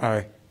Reed?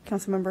 Aye.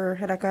 Councilmember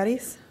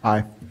Hedakaris?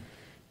 Aye.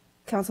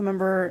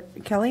 Councilmember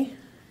Kelly?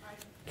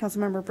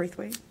 Councilmember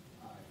Braithwaite?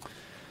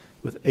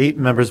 With 8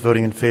 members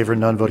voting in favor,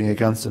 none voting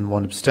against, and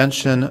 1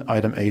 abstention,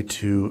 item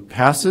A2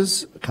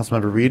 passes.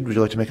 Councilmember Reed, would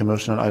you like to make a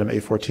motion on item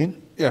A14?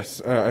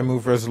 Yes, I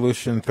move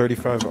resolution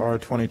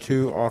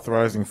 35R22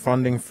 authorizing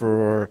funding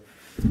for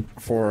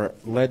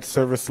lead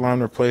service line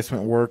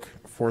replacement work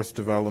force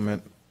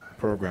development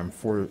program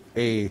for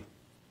I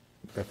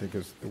think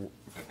is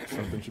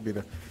something should be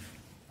there.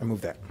 I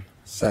move that.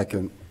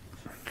 Second.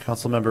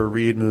 Councilmember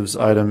Reed moves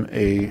item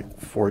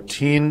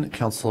A14.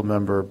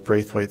 Councilmember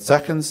Braithwaite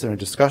seconds. Is there any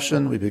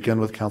discussion? We begin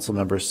with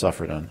Councilmember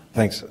Sufferton.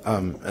 Thanks.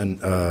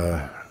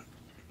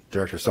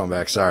 Director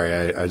Stoneback,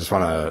 sorry, I just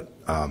want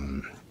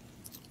to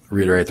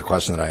reiterate the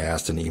question that I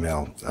asked in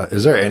email.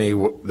 Is there any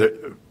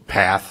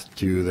path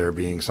to there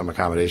being some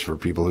accommodation for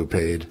people who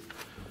paid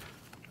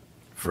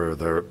for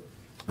the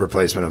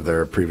replacement of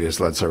their previous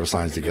lead service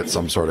lines to get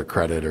some sort of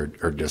credit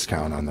or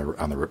discount on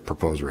the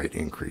proposed rate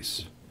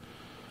increase?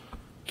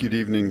 Good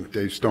evening,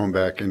 Dave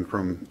Stoneback,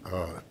 interim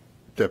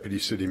Deputy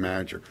City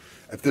Manager.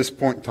 At this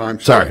point in time,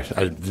 sorry,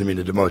 I didn't mean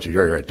to demote you.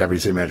 You're right, Deputy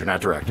City Manager, not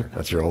Director.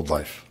 That's your old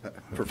life.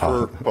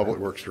 Prefer Public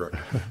Works Director.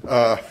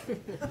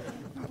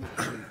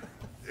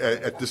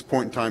 At this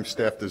point in time,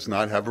 staff does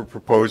not have a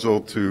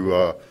proposal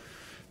to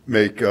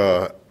make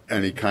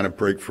any kind of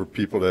break for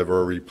people that have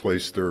already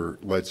replaced their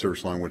lead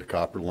service line with a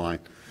copper line.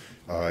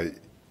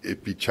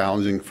 It'd be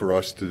challenging for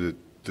us to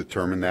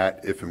determine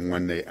that if and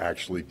when they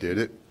actually did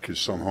it, because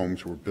some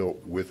homes were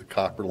built with a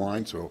copper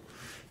line, so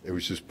it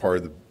was just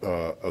part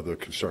of the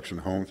construction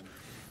of homes.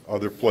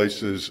 Other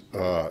places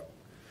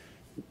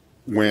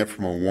went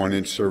from a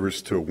 1-inch service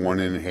to a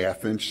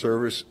 1.5-inch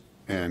service,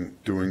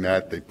 and doing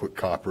that, they put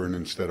copper in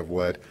instead of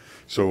lead.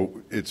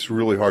 So it's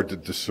really hard to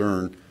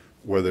discern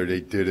whether they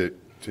did it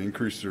to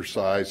increase their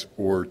size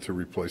or to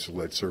replace a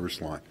lead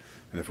service line.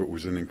 And if it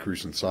was an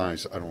increase in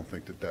size, I don't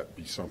think that that'd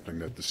be something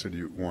that the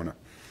city would want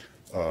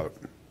to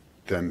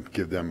then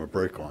give them a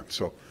break on.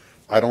 So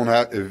I don't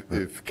have,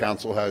 if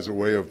council has a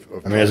way of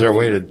I mean, is there a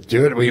way to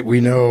do it?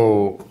 We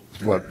know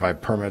what by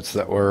permits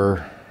that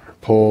were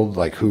pulled,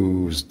 like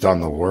who's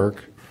done the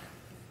work?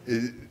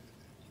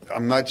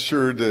 I'm not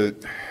sure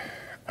that,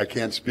 I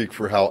can't speak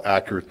for how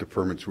accurate the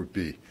permits would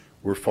be.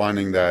 We're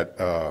finding that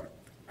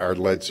our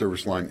lead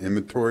service line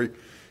inventory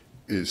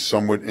is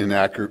somewhat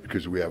inaccurate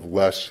because we have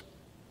less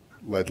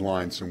lead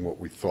lines than what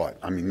we thought.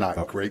 I mean,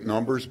 not great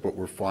numbers, but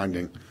we're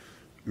finding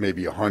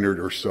maybe 100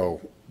 or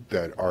so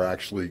that are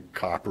actually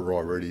copper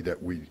already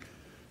that we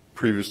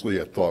previously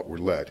had thought were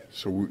lead.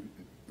 So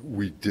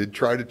we did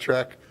try to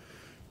track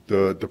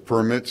the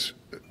permits,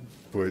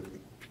 but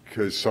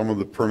because some of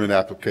the permit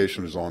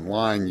application is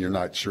online, you're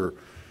not sure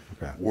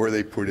where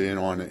they put in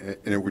on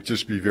it, and it would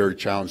just be very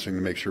challenging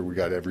to make sure we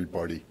got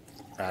everybody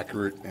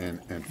accurate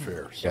and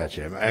fair. So.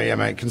 Gotcha.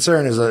 My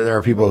concern is that there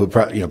are people who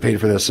paid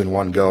for this in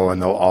one go,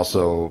 and they'll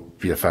also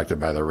be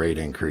affected by the rate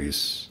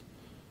increase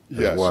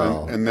as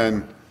well. And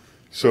then,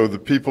 so the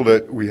people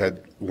that we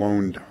had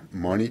loaned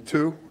money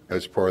to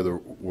as part of the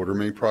water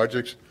main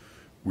projects,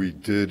 we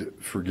did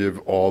forgive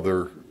all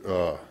their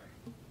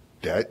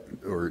debt,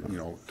 or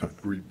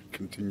to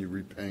continue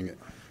repaying it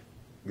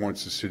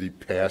once the city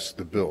passed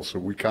the bill. So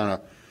we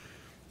passed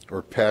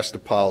the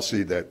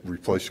policy that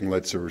replacing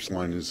lead service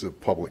line is a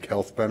public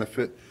health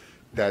benefit.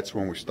 That's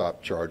when we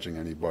stopped charging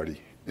anybody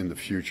in the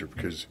future,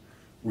 because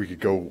we could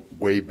go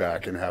way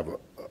back and have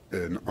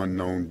an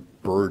unknown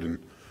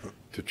burden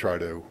to try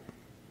to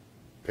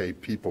pay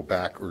people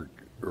back or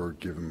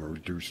give them a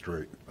reduced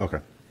rate. Okay.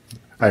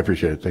 I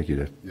appreciate it. Thank you,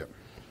 Dave. Yeah.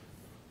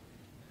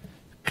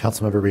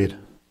 Councilmember Reed.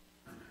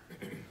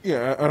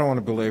 Yeah, I don't want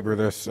to belabor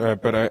this,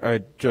 but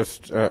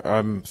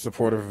I'm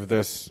supportive of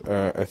this.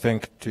 I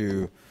think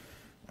to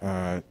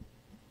I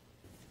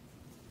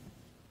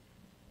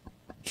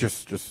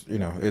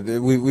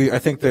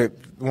think that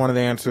one of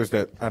the answers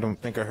that I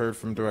don't think I heard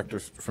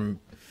from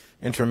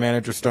interim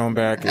manager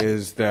Stoneback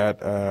is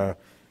that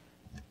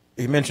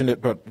he mentioned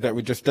it, but that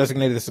we just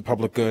designated this a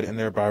public good, and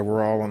thereby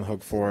we're all on the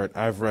hook for it.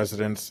 I have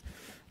residents,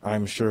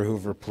 I'm sure,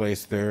 who've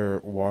replaced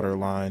their water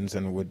lines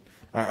and would.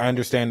 I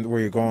understand where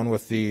you're going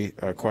with the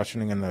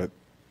questioning and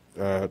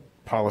the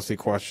policy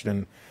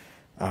question,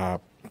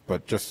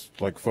 but just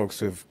like folks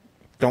who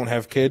don't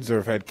have kids or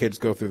have had kids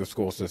go through the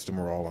school system,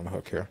 we're all on the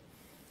hook here.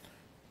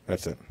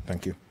 That's it.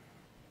 Thank you.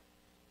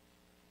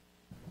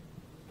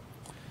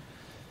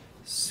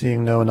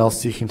 Seeing no one else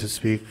seeking to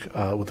speak,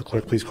 would the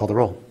clerk please call the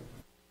roll?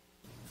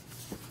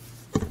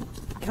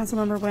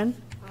 Councilmember Nguyen?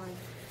 Aye.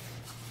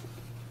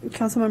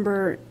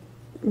 Councilmember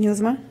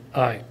Newsma?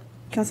 Aye.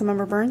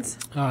 Councilmember Burns?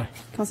 Aye.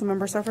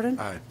 Councilmember Sufferton?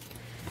 Aye.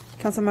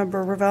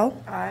 Councilmember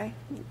Ravel? Aye.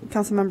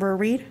 Councilmember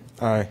Reed?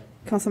 Aye.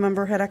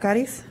 Councilmember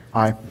Heracadis?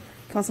 Aye.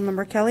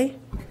 Councilmember Kelly?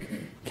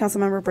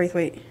 Councilmember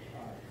Braithwaite?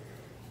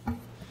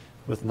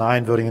 With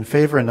 9 voting in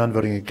favor and none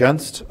voting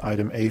against,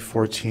 item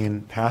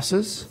A14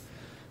 passes.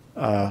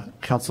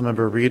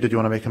 Councilmember Reed, did you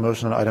want to make a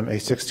motion on item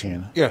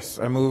A16? Yes,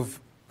 I move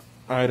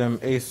item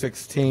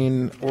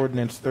A16,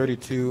 ordinance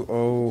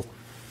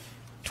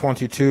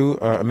 32022,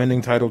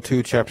 amending Title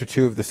II, Chapter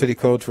 2 of the City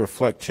Code to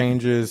reflect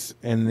changes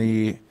in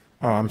the,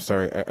 I'm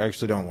sorry, I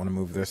actually don't want to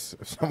move this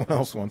if someone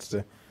else wants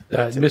to.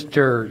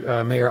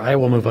 Mr. Mayor, I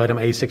will move item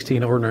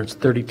A16, ordinance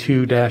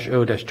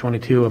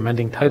 32-0-22,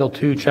 amending Title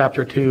II,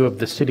 Chapter 2 of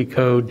the City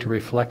Code to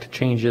reflect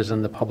changes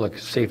in the Public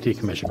Safety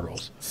Commission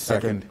rules.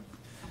 Second.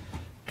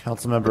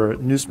 Councilmember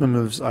Newsma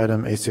moves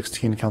item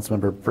A16.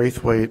 Councilmember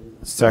Braithwaite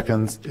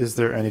seconds. Is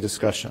there any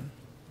discussion?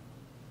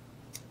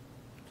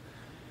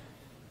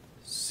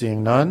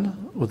 Seeing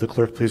none, would the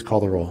clerk please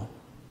call the roll?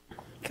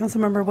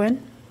 Councilmember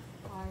Nguyen?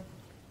 Aye.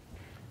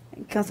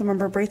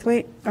 Councilmember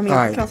Braithwaite?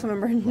 Aye.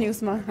 Councilmember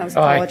Newsma? I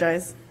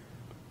apologize.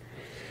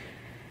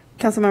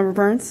 Councilmember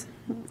Burns?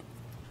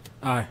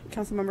 Aye.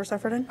 Councilmember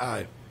Sufferton?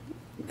 Aye.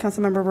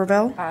 Councilmember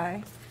Ravel?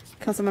 Aye.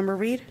 Councilmember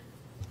Reed?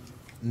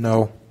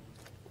 No.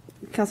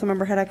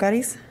 Councilmember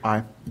Hadakaris?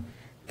 Aye.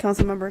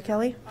 Councilmember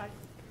Kelly? Aye.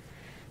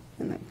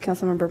 And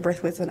Councilmember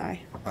Braithwaite's an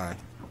aye. Aye.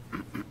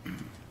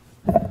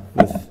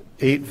 With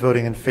 8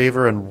 voting in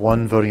favor and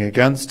 1 voting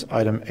against,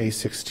 item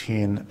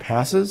A16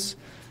 passes.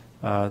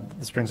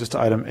 This brings us to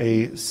item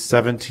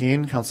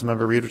A17.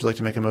 Councilmember Reed, would you like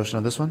to make a motion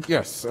on this one?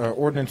 Yes,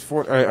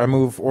 I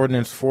move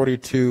ordinance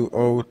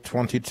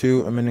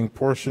 42022, amending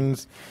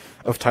portions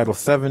of Title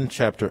 7,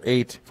 Chapter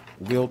 8,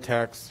 wheel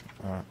tax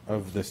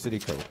of the city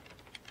code.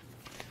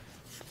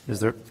 Is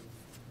there,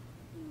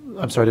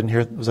 I'm sorry, I didn't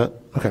hear, was that,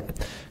 okay.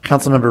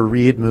 Councilmember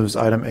Reed moves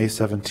item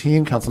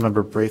A17.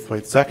 Councilmember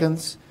Braithwaite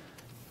seconds.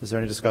 Is there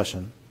any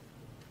discussion?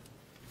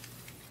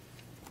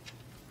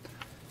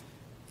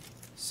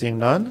 Seeing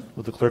none,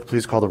 will the clerk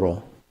please call the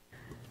roll?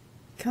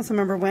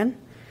 Councilmember Nguyen?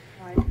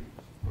 Aye.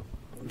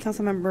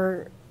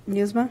 Councilmember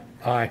Newsma?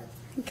 Aye.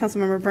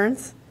 Councilmember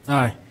Burns?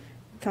 Aye.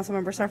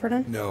 Councilmember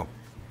Sufferton? No.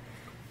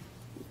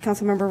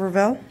 Councilmember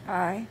Ravel?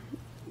 Aye.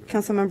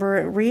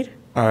 Councilmember Reed?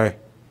 Aye.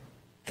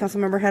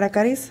 Councilmember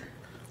Hadakaris?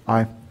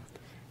 Aye.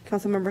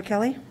 Councilmember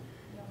Kelly?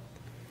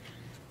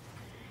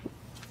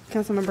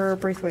 Councilmember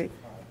Braithwaite?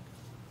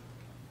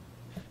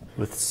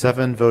 With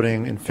 7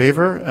 voting in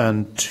favor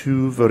and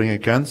 2 voting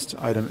against,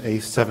 item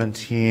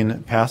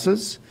A17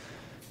 passes.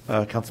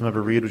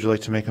 Councilmember Reed, would you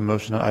like to make a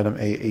motion on item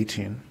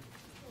A18?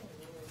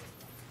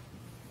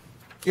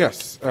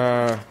 Yes,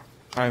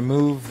 I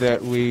move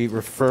that we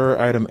refer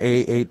item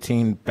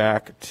A18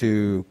 back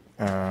to,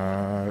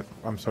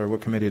 I'm sorry,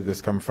 what committee did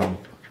this come from?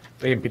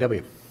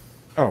 AMPW.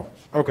 Oh,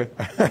 okay.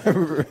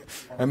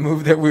 I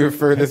move that we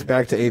refer this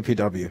back to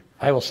APW.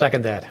 I will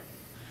second that.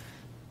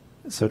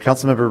 So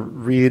Councilmember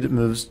Reed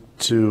moves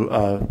to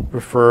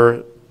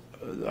refer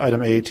item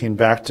A18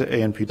 back to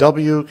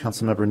ANPW.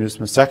 Councilmember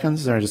Newsma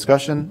seconds. Is there any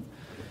discussion?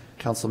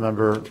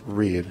 Councilmember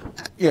Reed.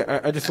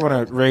 Yeah, I just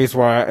want to raise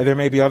why, there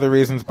may be other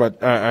reasons,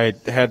 but I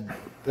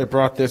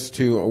brought this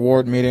to a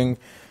ward meeting.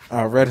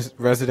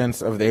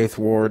 Residents of the 8th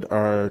Ward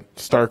are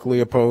starkly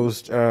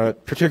opposed,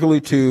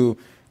 particularly to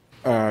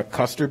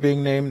Custer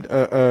being named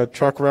a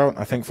truck route.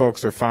 I think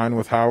folks are fine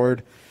with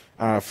Howard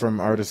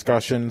from our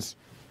discussions.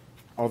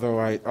 Although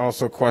I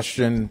also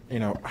question,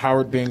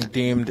 Howard being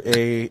deemed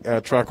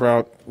a truck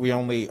route, we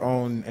only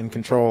own and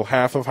control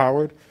half of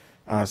Howard.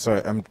 So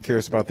I'm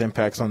curious about the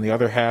impacts on the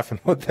other half and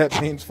what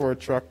that means for a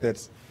truck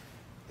that's,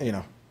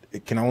 it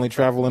can only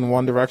travel in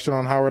one direction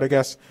on Howard, I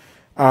guess.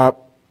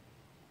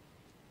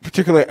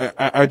 Particularly,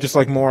 I'd just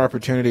like more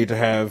opportunity to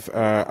have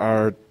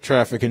our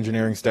traffic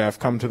engineering staff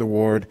come to the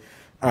ward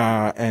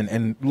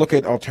and look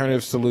at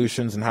alternative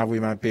solutions and how we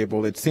might be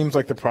able. It seems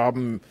like the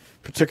problem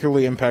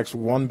particularly impacts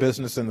one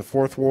business in the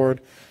 4th Ward.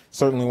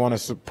 Certainly want to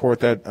support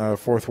that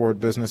 4th Ward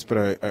business,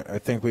 but I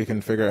think we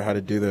can figure out how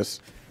to do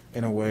this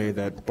in a way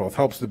that both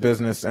helps the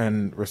business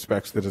and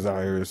respects the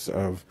desires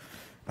of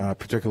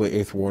particularly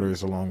 8th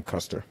Warders along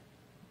Custer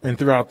and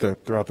throughout the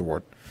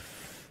ward.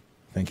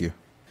 Thank you.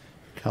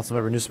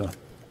 Councilmember Newsma.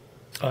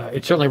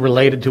 It's certainly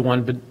related to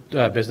one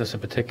business in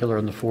particular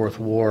in the 4th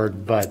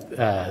Ward, but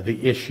the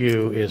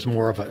issue is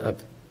more of a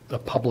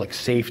public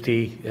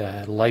safety,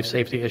 life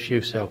safety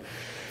issue. So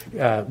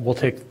we'll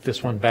take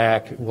this one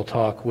back. We'll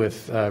talk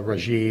with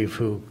Rajiv,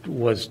 who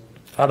was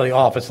out of the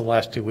office the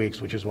last 2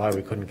 weeks, which is why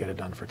we couldn't get it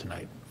done for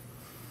tonight.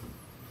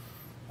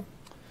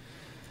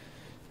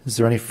 Is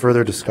there any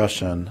further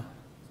discussion?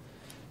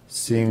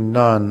 Seeing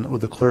none,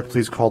 would the clerk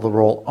please call the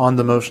roll on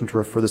the motion to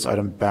refer this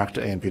item back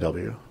to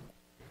ANPW?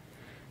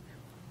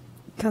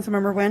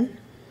 Councilmember Nguyen?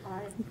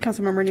 Aye.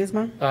 Councilmember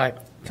Newsma? Aye.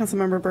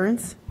 Councilmember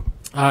Burns?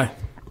 Aye.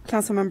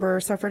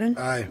 Councilmember Sufferton?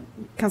 Aye.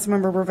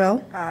 Councilmember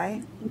Ravel?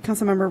 Aye.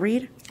 Councilmember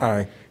Reed?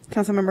 Aye.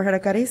 Councilmember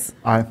Hadakaris?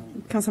 Aye.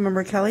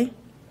 Councilmember Kelly?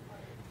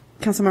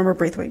 Councilmember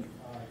Braithwaite?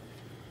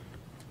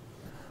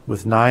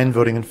 With 9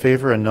 voting in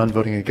favor and none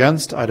voting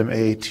against, item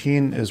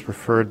A18 is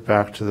referred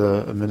back to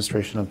the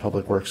Administration and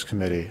Public Works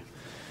Committee.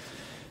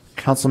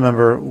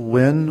 Councilmember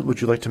Nguyen,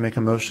 would you like to make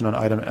a motion on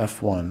item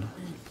F1?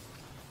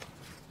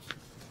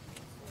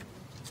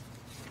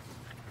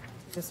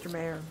 Mr.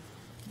 Mayor.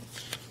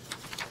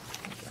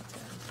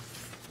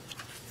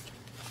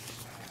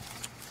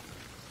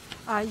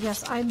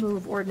 Yes, I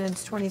move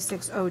ordinance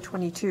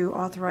 26022,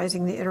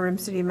 authorizing the interim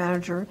city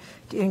manager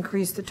to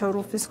increase the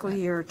total fiscal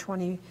year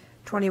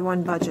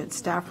 2021 budget.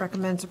 Staff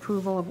recommends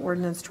approval of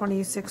ordinance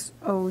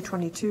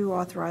 26022,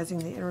 authorizing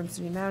the interim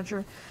city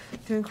manager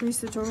to increase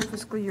the total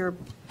fiscal year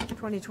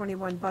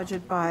 2021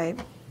 budget by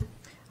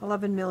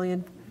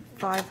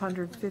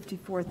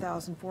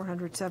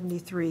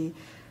 $11,554,473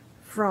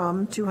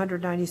 from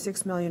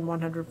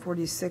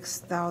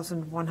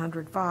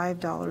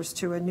 $296,146,105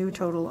 to a new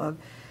total of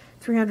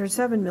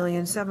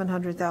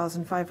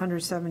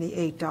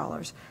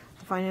 $307,700,578.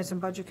 The Finance and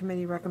Budget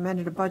Committee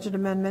recommended a budget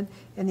amendment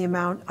in the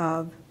amount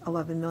of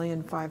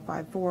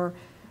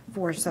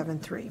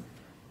 $11,554,473.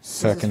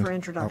 Second. This is for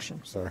introduction.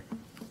 Oh, sorry.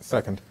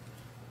 Second.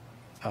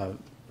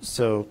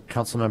 So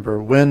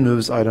Councilmember Nguyen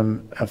moves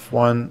item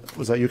F1.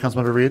 Was that you,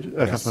 Councilmember Reed?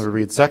 Yes. Councilmember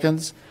Reed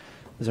seconds.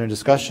 Is there any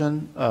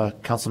discussion?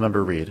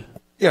 Councilmember Reed.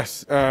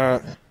 Yes,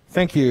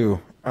 thank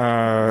you.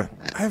 I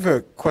have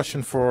a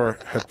question for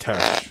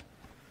Hitesh.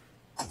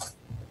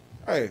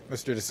 Hi,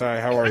 Mr.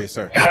 Desai. How are you,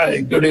 sir? Hi,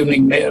 good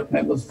evening, Mayor,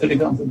 members of City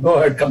Council. Go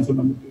ahead,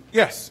 Councilmember.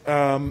 Yes.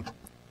 Can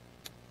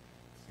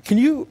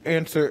you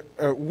answer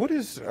what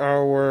is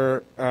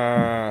our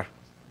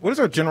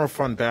general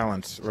fund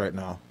balance right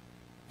now?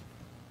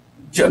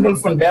 General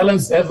fund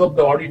balance as of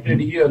the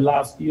audited year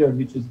last year,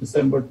 which is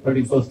December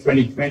 31st,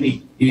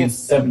 2020, is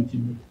 $17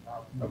 million.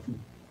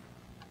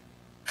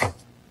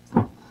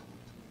 Oh,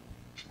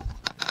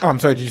 I'm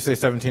sorry. Did you say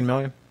 17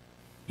 million?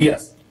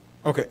 Yes.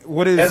 Okay.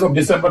 What is as of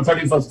December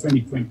 31st,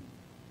 2020?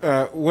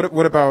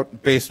 What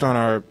about based on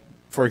our,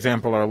 for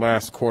example, our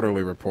last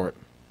quarterly report?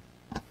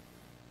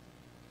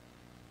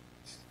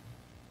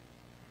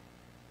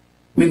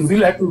 I mean,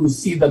 we'll have to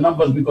see the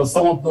numbers because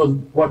some of those,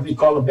 what we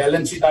call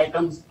balance sheet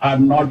items, are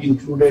not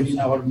included in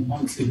our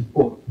monthly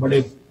report. But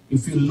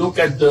if you look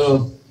at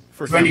the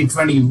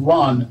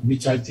 2021,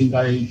 which I think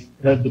I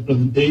read the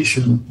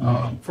presentation.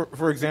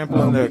 For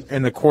example,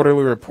 in the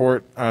quarterly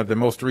report, the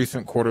most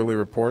recent quarterly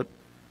report,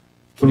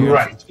 can you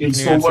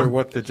answer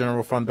what the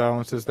general fund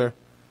balance is there?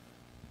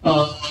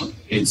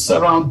 It's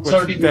around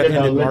 $30 million. That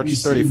ended March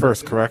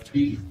 31st, correct?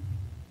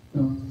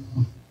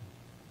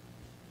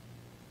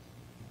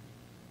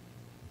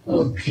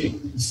 Okay,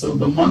 so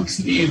the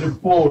monthly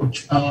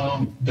report,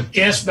 the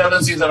cash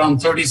balance is around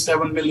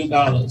 $37 million.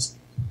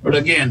 But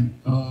again,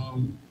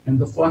 and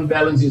the fund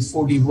balance is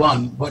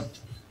 41. But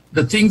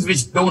the things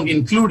which don't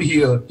include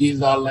here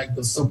are like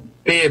the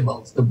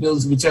payables, the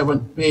bills which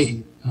haven't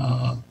paid.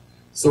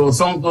 So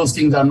some of those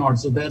things are not.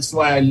 So that's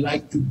why I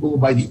like to go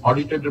by the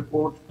audited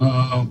report.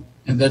 And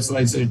that's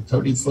why I said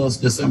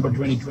 31st December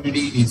 2020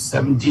 is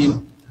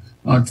 17.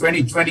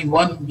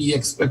 2021, we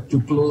expect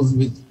to close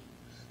with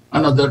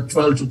another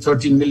 12 to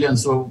 13 million.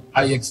 So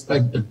I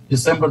expect the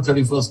December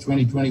 31st,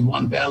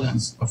 2021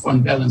 balance, a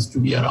fund balance, to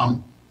be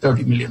around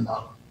 $30 million.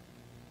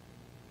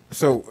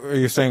 So are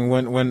you saying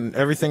when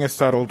everything is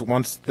settled,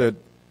 once the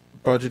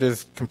budget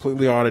is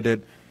completely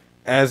audited,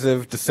 as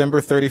of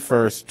December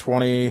 31st,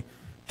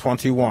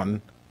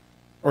 2021,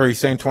 or are you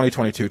saying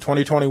 2022?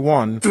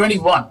 2021?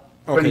 21.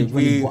 Okay,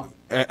 2021.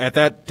 At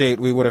that date,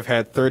 we would have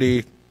had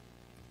 30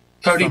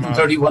 to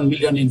 31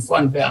 million in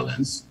fund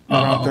balance.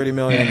 Around 30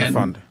 million in the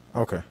fund.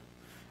 Okay.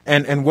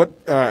 And what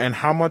and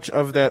how much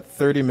of that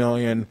 30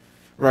 million,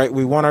 right,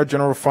 we want our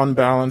general fund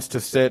balance to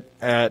sit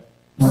at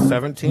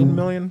 17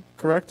 million,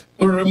 correct?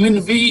 I mean,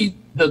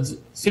 the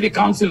City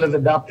Council has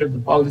adopted the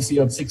policy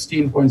of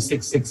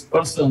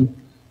 16.66%,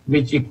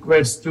 which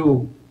equates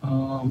to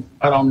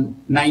around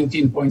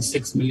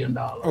 $19.6 million.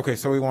 Okay,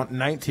 so we want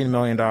 $19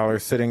 million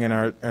sitting in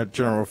our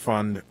general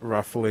fund,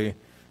 roughly.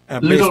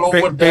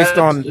 Based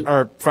on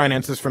our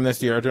finances from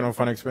this year, our general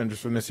fund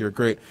expenditures from this year,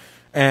 great.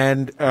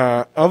 And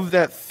of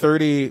that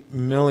 30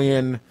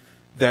 million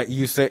that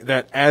you say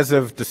that as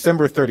of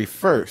December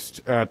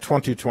 31st,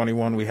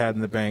 2021, we had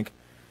in the bank,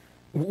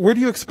 where do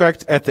you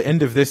expect at the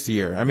end of this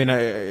year? I mean,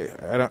 I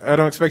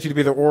don't expect you to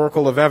be the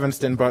Oracle of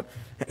Evanston, but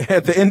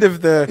at the end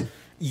of the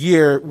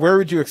year, where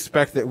would you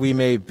expect that we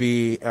may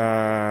be?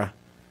 I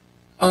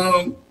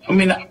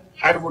mean,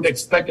 I would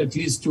expect at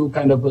least to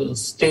kind of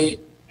stay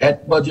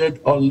at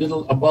budget or a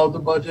little above the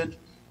budget.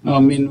 I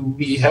mean,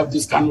 we have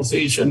this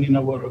conversation in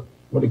our,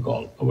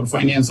 our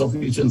finance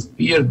operations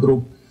peer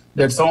group,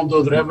 that some of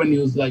those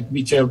revenues, like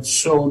which have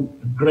shown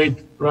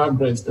great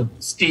progress, the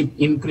steep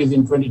increase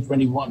in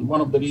 2021. One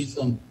of the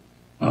reasons,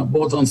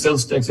 both on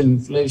sales tax and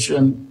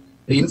inflation,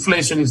 the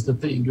inflation is the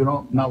thing,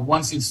 Now,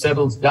 once it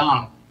settles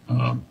down,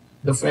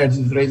 the Fed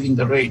is raising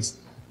the rates.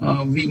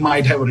 We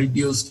might have a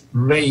reduced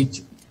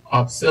rate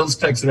of sales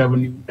tax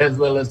revenue, as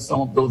well as some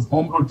of those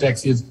home rule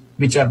taxes,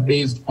 which are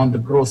based on the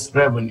gross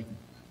revenue.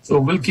 So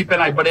we'll keep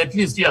an eye, but at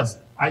least, yes,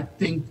 I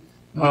think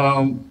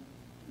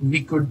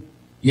we could,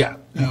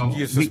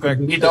 we could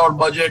meet our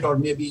budget or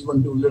maybe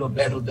even do a little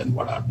better than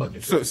what our budget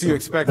is. So you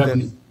expect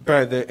that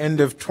by the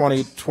end of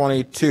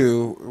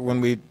 2022,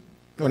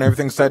 when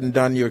everything's said and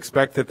done, you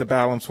expect that the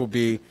balance will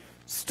be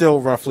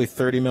still roughly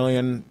 $30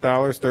 million,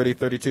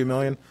 32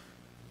 million?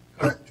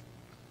 Correct.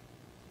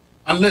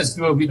 Unless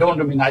we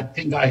don't, I mean, I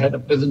think I had a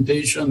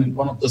presentation in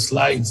one of the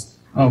slides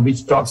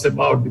which talks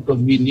about, because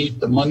we need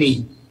the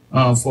money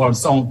for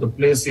some of the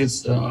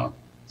places.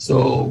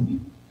 So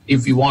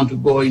if you want to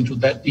go into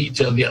that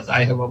detail, yes,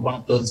 I have one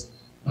of those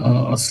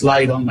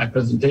slide on my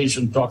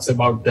presentation talks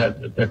about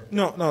that.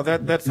 No,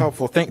 that's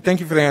helpful. Thank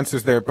you for the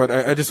answers there. But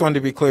I just wanted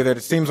to be clear that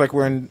it seems like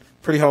we're in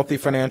pretty healthy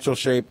financial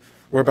shape.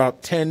 We're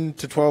about $10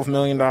 to $12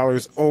 million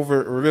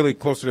over, or really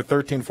closer to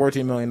 $13,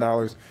 $14 million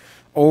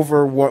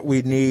over what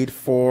we need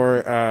for,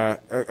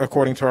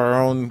 according to our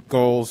own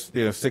goals,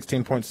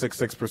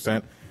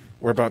 16.66%.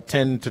 We're about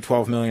 $10 to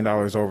 $12 million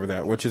over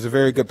that, which is a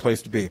very good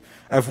place to be.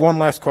 I have one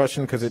last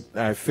question because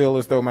I feel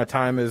as though my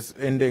time is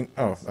ending.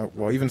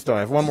 Well, even still, I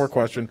have one more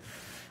question.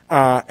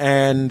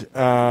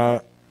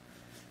 That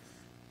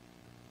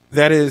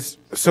is,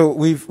 so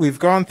we've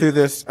gone through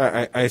this.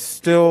 I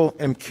still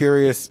am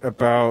curious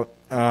about,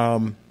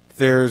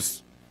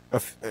 there's a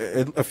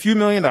few $1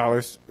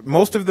 million.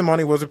 Most of the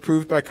money was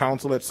approved by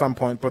council at some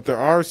point, but there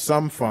are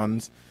some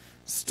funds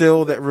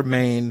still that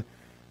remain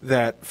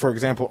that, for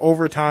example,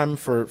 overtime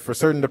for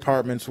certain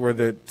departments where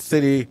the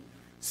city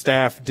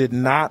staff did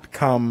not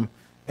come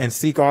and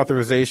seek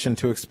authorization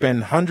to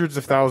expend hundreds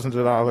of thousands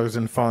of dollars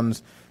in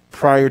funds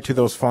prior to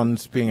those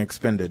funds being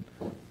expended.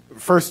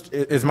 First,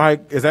 is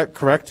that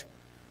correct?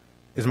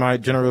 Is my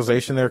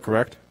generalization there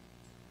correct?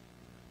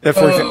 That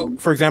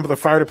for example, the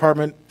fire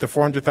department, the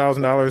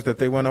 $400,000 that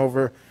they went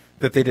over,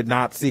 that they did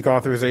not seek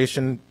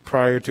authorization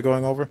prior to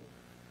going over?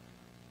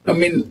 I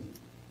mean,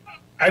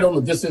 I don't know,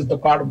 this is the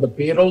part of the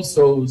payroll,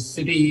 so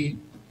city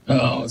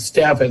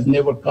staff has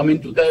never come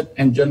into that.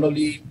 And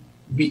generally,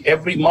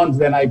 every month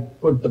when I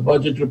put the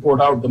budget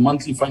report out, the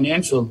monthly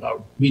financials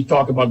out, we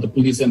talk about the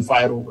police and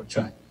fire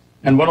overtime.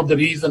 And one of the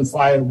reasons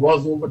fire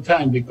was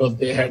overtime because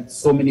they had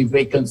so many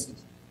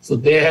vacancies. So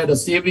they had a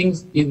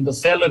savings in the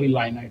salary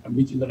line item,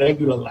 which is the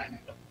regular line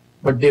item,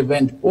 but they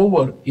went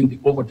over in the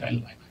overtime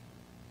line item.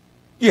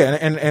 Yeah,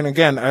 and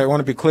again, I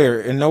want to be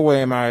clear. In no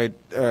way am I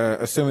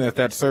assuming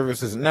that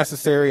service isn't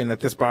necessary and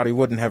that this body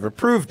wouldn't have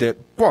approved it,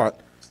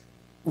 but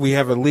we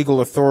have a legal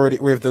authority,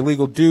 we have the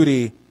legal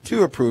duty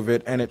to approve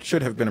it, and it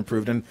should have been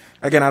approved. And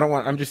again,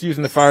 I'm just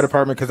using the fire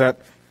department because that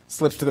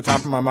slips to the top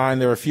of my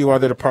mind. There are a few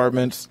other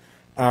departments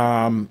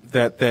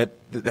that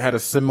had a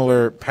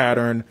similar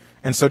pattern.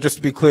 And so just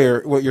to be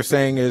clear, what you're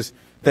saying is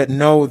that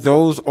no,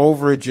 those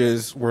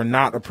overages were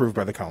not approved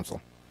by the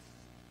council.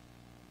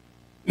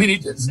 I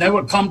mean, it's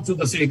never come to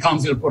the city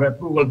council for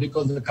approval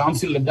because the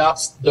council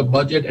adopts the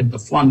budget at the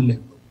fund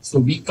level. So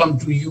we come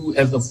to you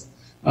as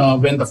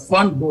when the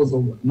fund goes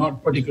over,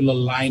 not particular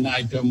line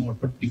item or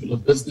particular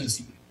business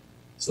unit.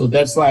 So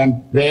that's why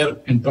I'm there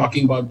and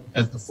talking about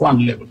at the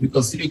fund level,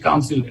 because city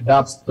council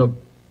adopts the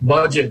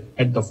budget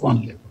at the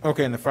fund level.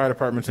 Okay, and the fire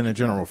department's in the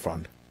general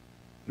fund.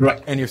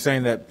 Right. And you're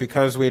saying that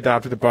because we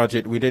adopted the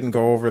budget, we didn't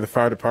go over, the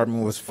fire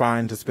department was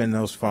fine to spend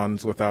those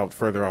funds without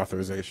further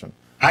authorization.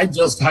 I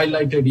just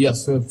highlighted,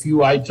 yes, a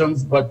few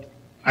items, but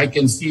I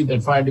can see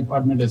that fire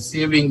department has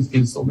savings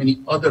in so many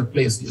other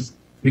places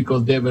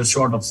because they were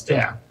short of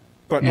staff.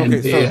 But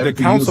okay, so the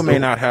council may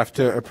not have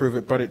to approve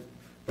it,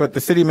 but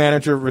the city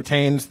manager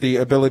retains the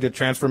ability to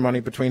transfer money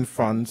between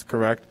funds,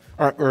 correct?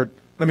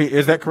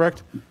 Is that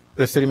correct?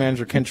 The city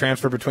manager can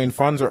transfer between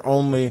funds or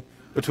only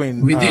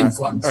between within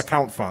funds,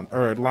 account fund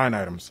or line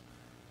items?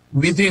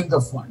 Within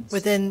the funds.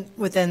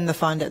 Within the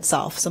fund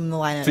itself, some of the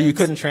line items. So you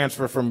couldn't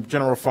transfer from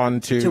general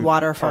fund to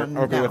water fund,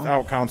 okay, no.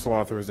 Without council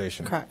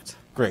authorization. Correct.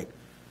 Great.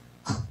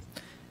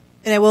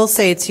 And I will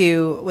say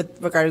too,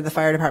 with regard to the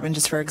fire department,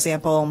 just for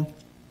example,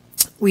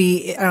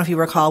 I don't know if you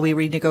recall, we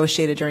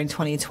renegotiated during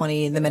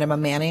 2020 the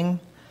minimum manning.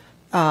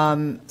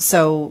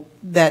 So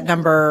that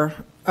number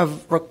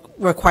of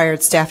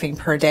required staffing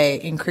per day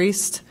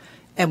increased,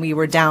 and we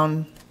were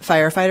down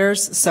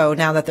firefighters. So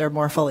now that they're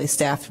more fully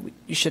staffed,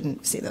 you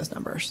shouldn't see those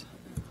numbers.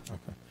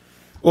 Okay.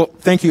 Well,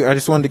 thank you. I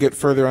just wanted to get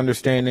further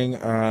understanding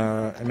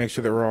and make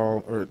sure that we're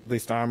all, or at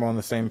least I'm on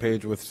the same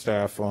page with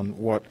staff on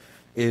what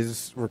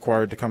is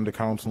required to come to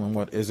council and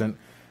what isn't.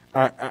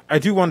 I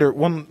do wonder,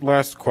 one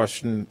last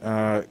question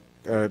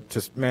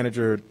to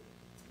Manager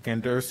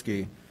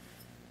Gandersky.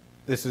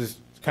 This is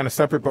kind of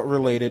separate but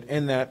related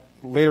in that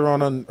later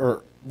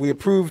on, we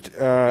approved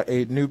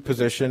a new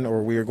position,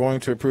 or we are going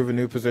to approve a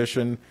new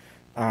position,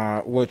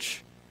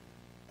 which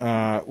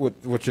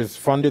is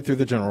funded through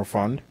the general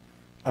fund.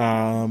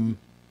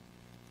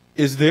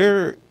 Is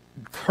there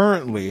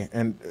currently,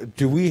 and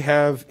do we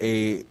have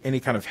any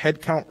kind of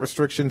headcount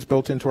restrictions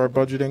built into our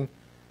budgeting?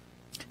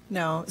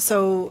 No.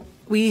 So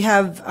we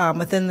have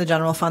within the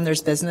general fund,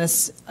 there's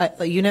business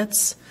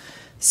units.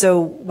 So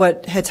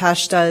what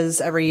Hitesh does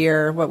every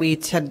year, what we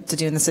tend to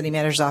do in the city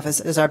manager's office,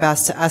 is our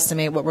best to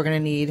estimate what we're going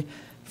to need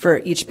for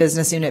each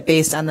business unit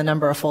based on the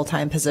number of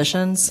full-time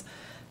positions,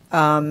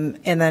 and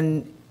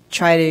then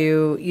try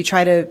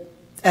to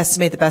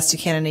estimate the best you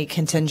can any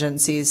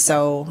contingencies.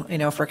 So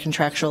for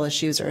contractual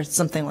issues or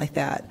something like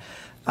that.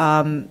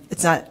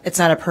 It's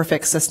not a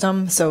perfect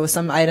system. So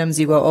some items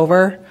you go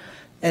over,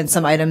 and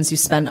some items you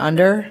spend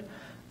under.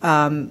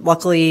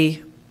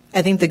 Luckily,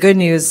 I think the good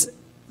news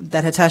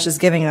that Hitesh is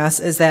giving us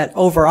is that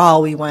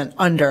overall we went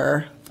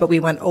under, but we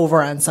went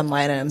over on some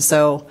line items.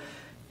 So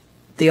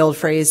the old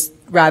phrase,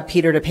 rob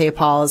Peter to pay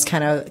Paul, is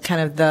kind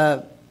of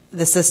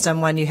the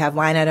system when you have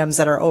line items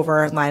that are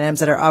over and line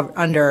items that are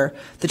under.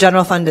 The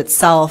general fund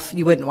itself,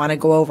 you wouldn't want to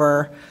go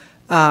over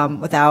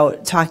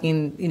without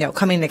talking,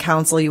 coming to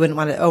council. You wouldn't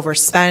want to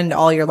overspend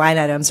all your line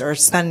items or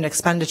spend an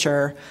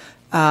expenditure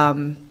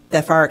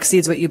that far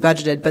exceeds what you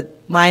budgeted.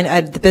 But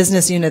the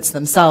business units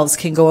themselves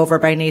can go over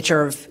by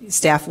nature of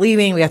staff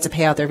leaving. We have to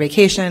pay out their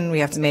vacation. We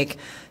have to make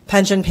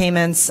pension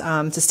payments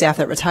to staff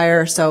that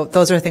retire. So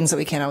those are things that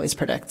we can't always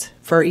predict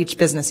for each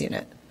business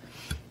unit.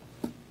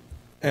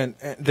 And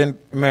then,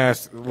 may I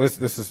ask,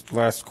 this is the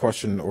last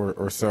question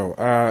or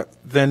so.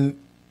 Then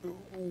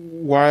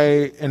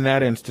why, in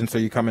that instance, are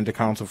you coming to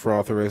council for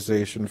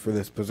authorization for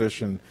this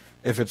position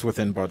if it's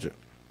within budget?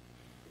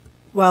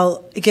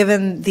 Well,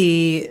 given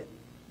the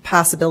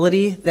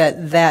possibility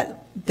that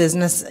that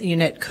business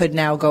unit could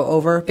now go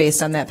over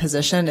based on that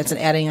position. It's an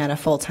adding on a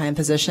full-time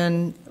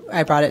position.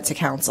 I brought it to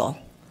council.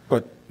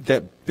 But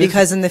that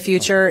Because in the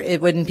future,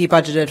 it wouldn't be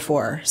budgeted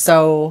for.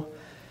 So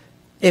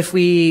if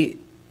we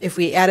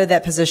added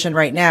that position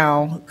right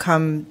now,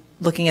 come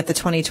looking at the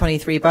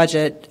 2023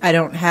 budget, I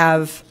don't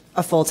have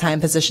a full-time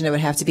position that would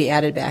have to be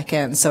added back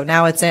in. So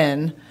now it's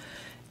in,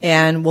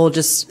 and we'll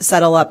just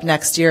settle up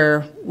next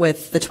year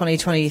with the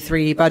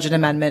 2023 budget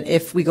amendment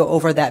if we go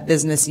over that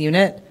business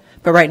unit.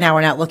 But right now,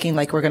 we're not looking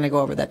like we're going to go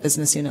over that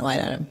business unit line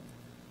item.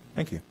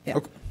 Thank you. Yeah.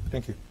 Okay.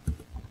 Thank you.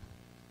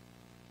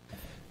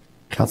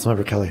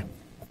 Councilmember Kelly.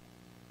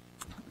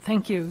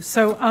 Thank you.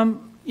 So,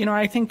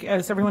 I think,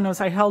 as everyone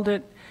knows, I held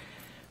it.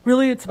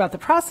 Really, it's about the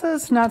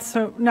process, not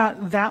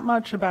that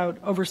much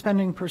about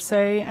overspending per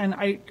se. And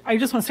I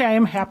just want to say I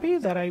am happy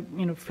that I,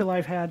 feel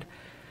I've had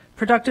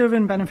productive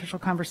and beneficial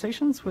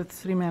conversations with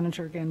City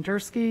Manager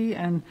Gandersky.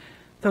 And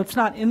though it's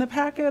not in the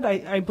packet,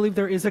 I believe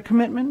there is a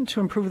commitment to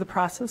improve the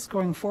process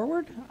going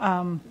forward. I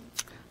don't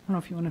know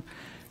if you want to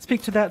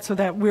speak to that, so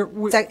that we're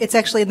it's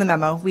actually in the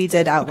memo. We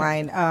did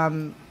outline.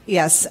 Okay.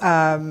 Yes.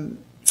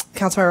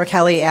 Councilmember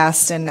Kelly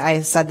asked, and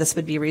I said this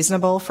would be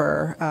reasonable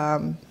for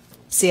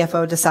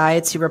CFO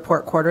Decide to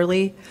report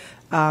quarterly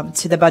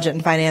to the Budget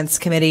and Finance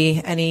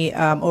Committee any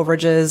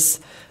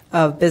overages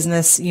of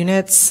business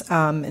units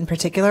in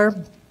particular,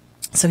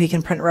 so he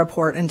can print a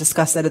report and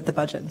discuss it at the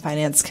Budget and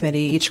Finance Committee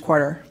each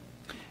quarter.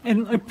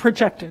 And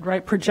projected,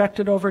 right?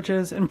 Projected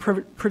overages and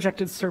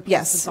projected surpluses.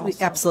 Yes,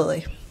 also.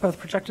 absolutely. Both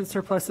projected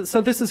surpluses.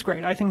 So this is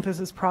great. I think this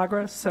is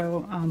progress.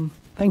 So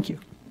thank you.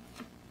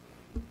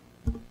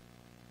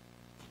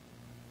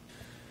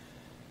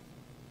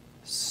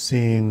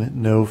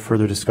 Seeing no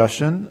further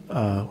discussion,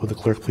 will the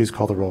clerk please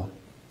call the roll?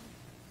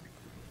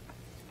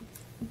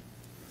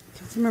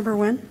 Councilmember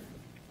Nguyen?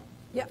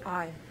 Yeah,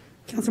 aye.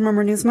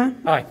 Councilmember Newsma?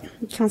 Aye.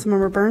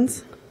 Councilmember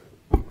Burns?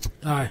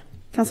 Aye.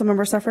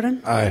 Councilmember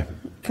Sufferton? Aye.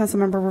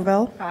 Councilmember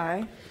Ravel?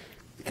 Aye.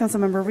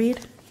 Councilmember Reed?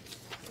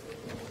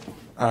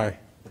 Aye.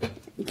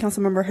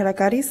 Councilmember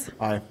Hedakaris?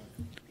 Aye.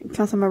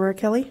 Councilmember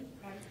Kelly?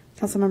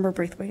 Councilmember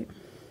Braithwaite?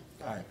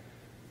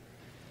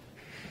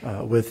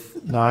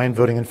 With 9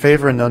 voting in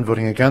favor and none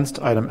voting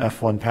against, item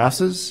F1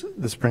 passes.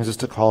 This brings us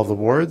to call of the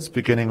wards,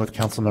 beginning with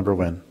Councilmember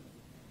Nguyen.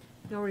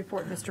 No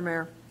report, Mr.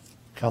 Mayor.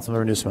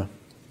 Councilmember Newsma.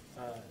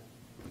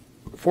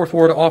 Fourth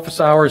Ward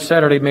office hours,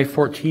 Saturday, May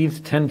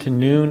 14th, 10 to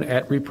noon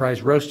at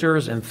Reprise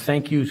Roasters. And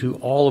thank you to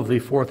all of the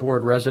Fourth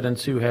Ward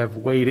residents who have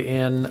weighed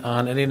in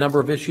on any number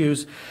of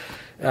issues,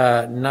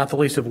 not the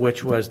least of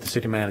which was the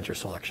city manager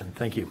selection.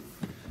 Thank you.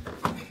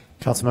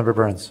 Councilmember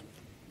Burns.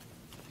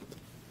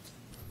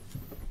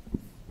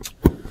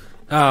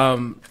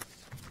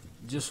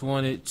 Just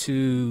wanted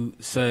to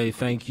say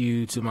thank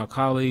you to my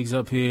colleagues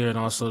up here and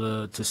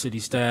also to city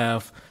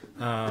staff.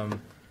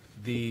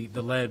 The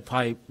lead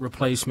pipe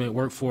replacement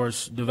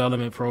workforce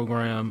development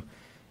program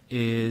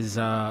is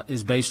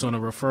based on a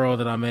referral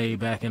that I made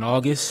back in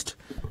August.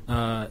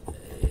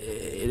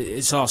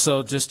 It's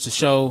also just to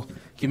show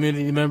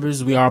community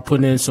members we are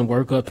putting in some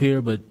work up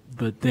here, but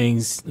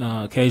things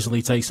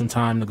occasionally take some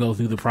time to go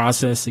through the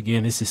process.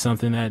 Again, this is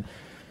something that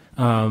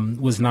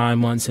was 9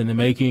 months in the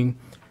making,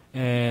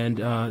 and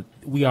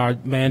we are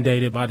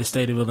mandated by the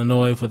state of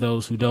Illinois, for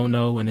those who don't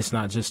know, and it's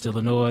not just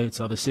Illinois,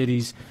 it's other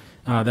cities,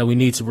 that we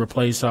need to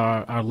replace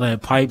our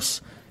lead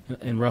pipes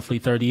in roughly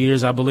 30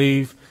 years, I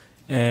believe.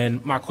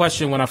 And my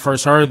question when I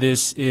first heard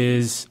this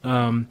is,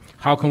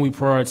 how can we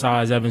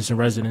prioritize Evanston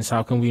residents?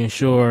 How can we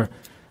ensure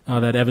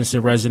that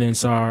Evanston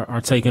residents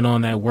are taking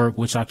on that work,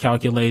 which I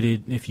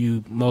calculated if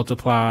you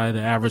multiply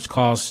the average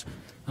cost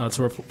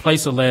to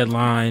replace a lead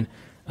line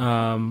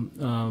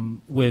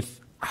with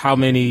how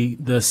many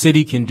the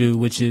city can do,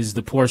 which is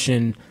the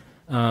portion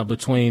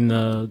between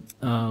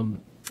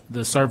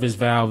the service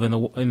valve and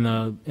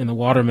the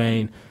water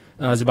main,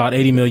 is about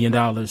 $80 million.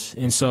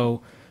 And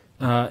so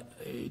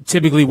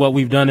typically what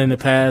we've done in the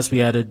past, we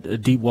had a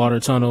deep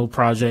water tunnel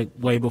project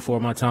way before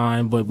my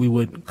time, but we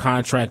would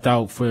contract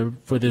out for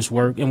this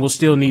work, and we'll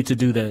still need to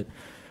do that.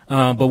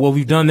 But what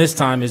we've done this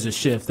time is a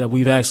shift, that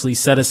we've actually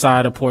set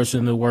aside a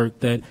portion of the work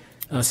that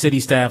city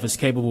staff is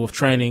capable of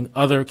training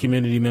other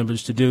community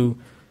members to do.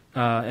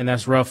 And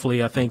that's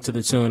roughly, I think, to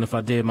the tune, if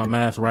I did my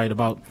math right,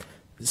 about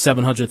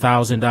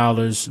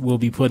 $700,000 we'll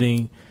be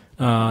putting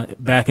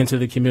back into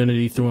the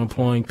community through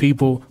employing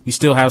people. We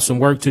still have some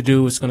work to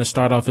do. It's going to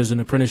start off as an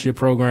apprenticeship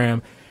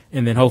program,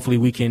 and then hopefully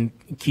we can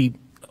keep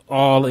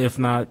all, if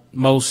not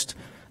most,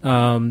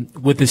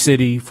 with the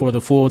city for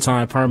the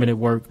full-time permanent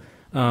work.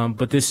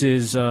 But this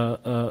is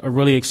a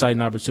really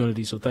exciting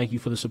opportunity, so thank you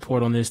for the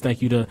support on this.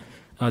 Thank you to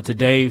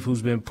Dave,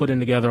 who's been putting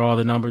together all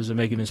the numbers and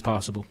making this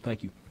possible.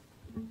 Thank you.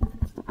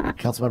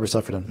 Councilmember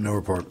Sufferton. No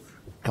report.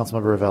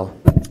 Councilmember Ravel.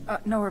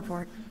 No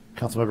report.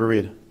 Councilmember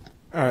Reed.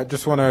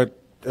 Just want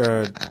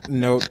to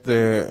note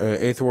the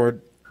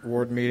 8th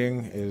Ward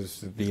meeting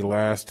is the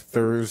last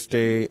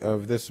Thursday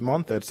of this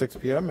month at 6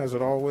 p.m., as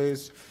it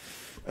always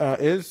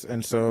is.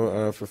 And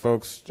so for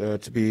folks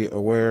to be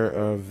aware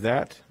of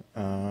that.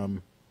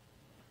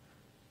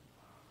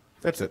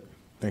 That's it.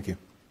 Thank you.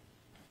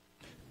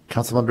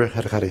 Councilmember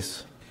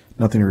Hadakaris.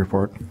 Nothing to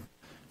report.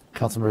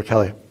 Councilmember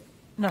Kelly.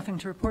 Nothing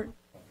to report.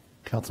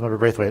 Councilmember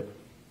Braithwaite.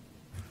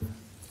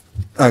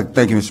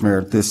 Thank you, Mr.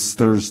 Mayor. This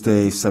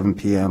Thursday, 7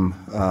 p.m.,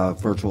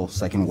 virtual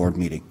second ward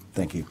meeting.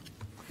 Thank you.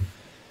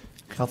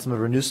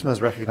 Councilmember Newsom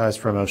is recognized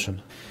for a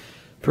motion.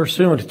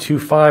 Pursuant to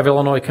 5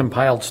 Illinois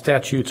compiled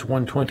statutes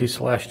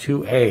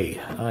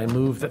 120/2A, I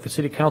move that the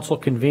City Council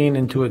convene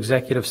into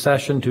executive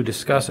session to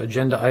discuss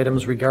agenda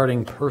items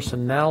regarding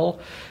personnel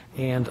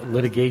and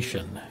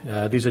litigation.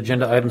 These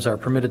agenda items are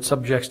permitted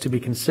subjects to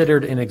be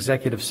considered in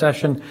executive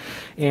session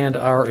and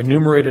are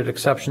enumerated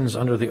exceptions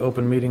under the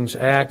Open Meetings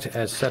Act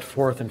as set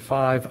forth in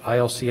 5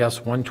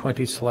 ILCS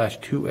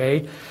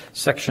 120/2A,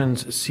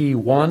 sections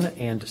C1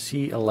 and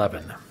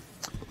C11.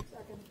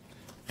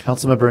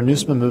 Councilmember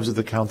Newsom moves that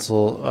the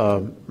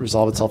council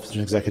resolve itself into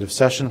an executive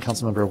session.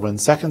 Councilmember Nguyen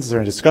seconds. Is there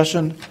any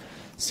discussion?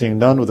 Seeing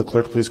none, would the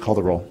clerk please call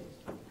the roll?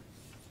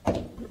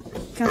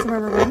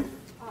 Councilmember Nguyen?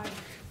 Aye.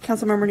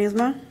 Councilmember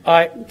Newsom?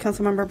 Aye.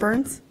 Councilmember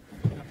Burns?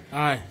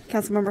 Aye.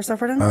 Councilmember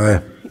Sufferton?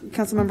 Aye.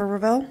 Councilmember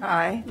Ravel?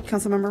 Aye.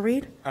 Councilmember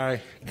Reed?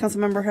 Aye.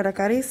 Councilmember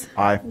Hadakaris?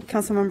 Aye.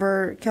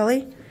 Councilmember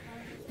Kelly?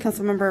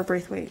 Councilmember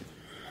Braithwaite?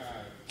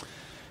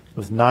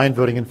 With 9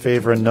 voting in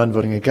favor and none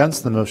voting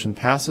against, the motion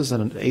passes.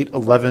 And at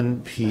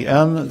 8:11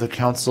 p.m., the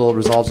council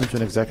resolves into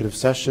an executive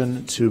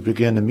session to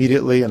begin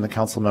immediately in the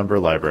council member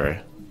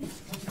library.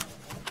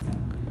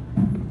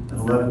 At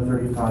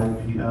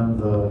 11:35 p.m.,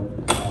 the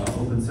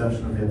open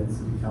session of the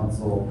Evanston City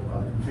Council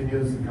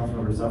continues.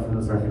 Councilmember Sufferton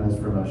is recognized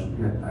for a motion.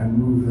 Yeah, I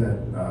move that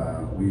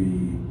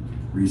we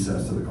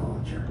recess to the call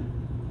of the chair.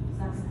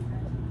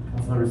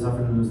 Councilmember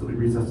Sufferton moves that we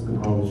recess to the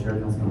call of the chair.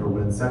 Councilmember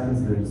Nguyen seconds.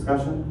 Is there any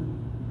discussion?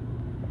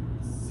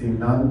 Seeing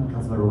none,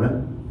 Councilmember Nguyen.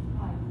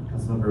 Aye.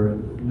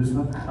 Councilmember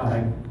Newsom.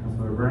 Aye.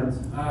 Councilmember Burns.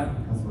 Aye.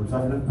 Councilmember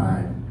Sufferton.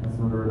 Aye.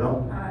 Councilmember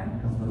Riddell. Aye.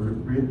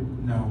 Councilmember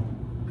Reed. No.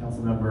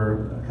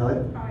 Councilmember Kelly.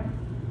 Aye.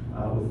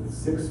 With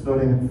 6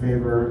 voting in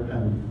favor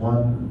and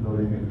 1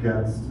 voting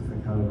against, if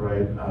I counted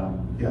right.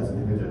 Yes, I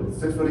think I did. With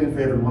 6 voting in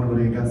favor and 1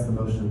 voting against, the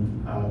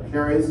motion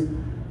carries.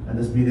 And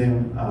this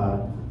meeting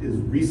is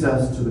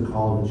recessed to the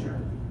call of the chair.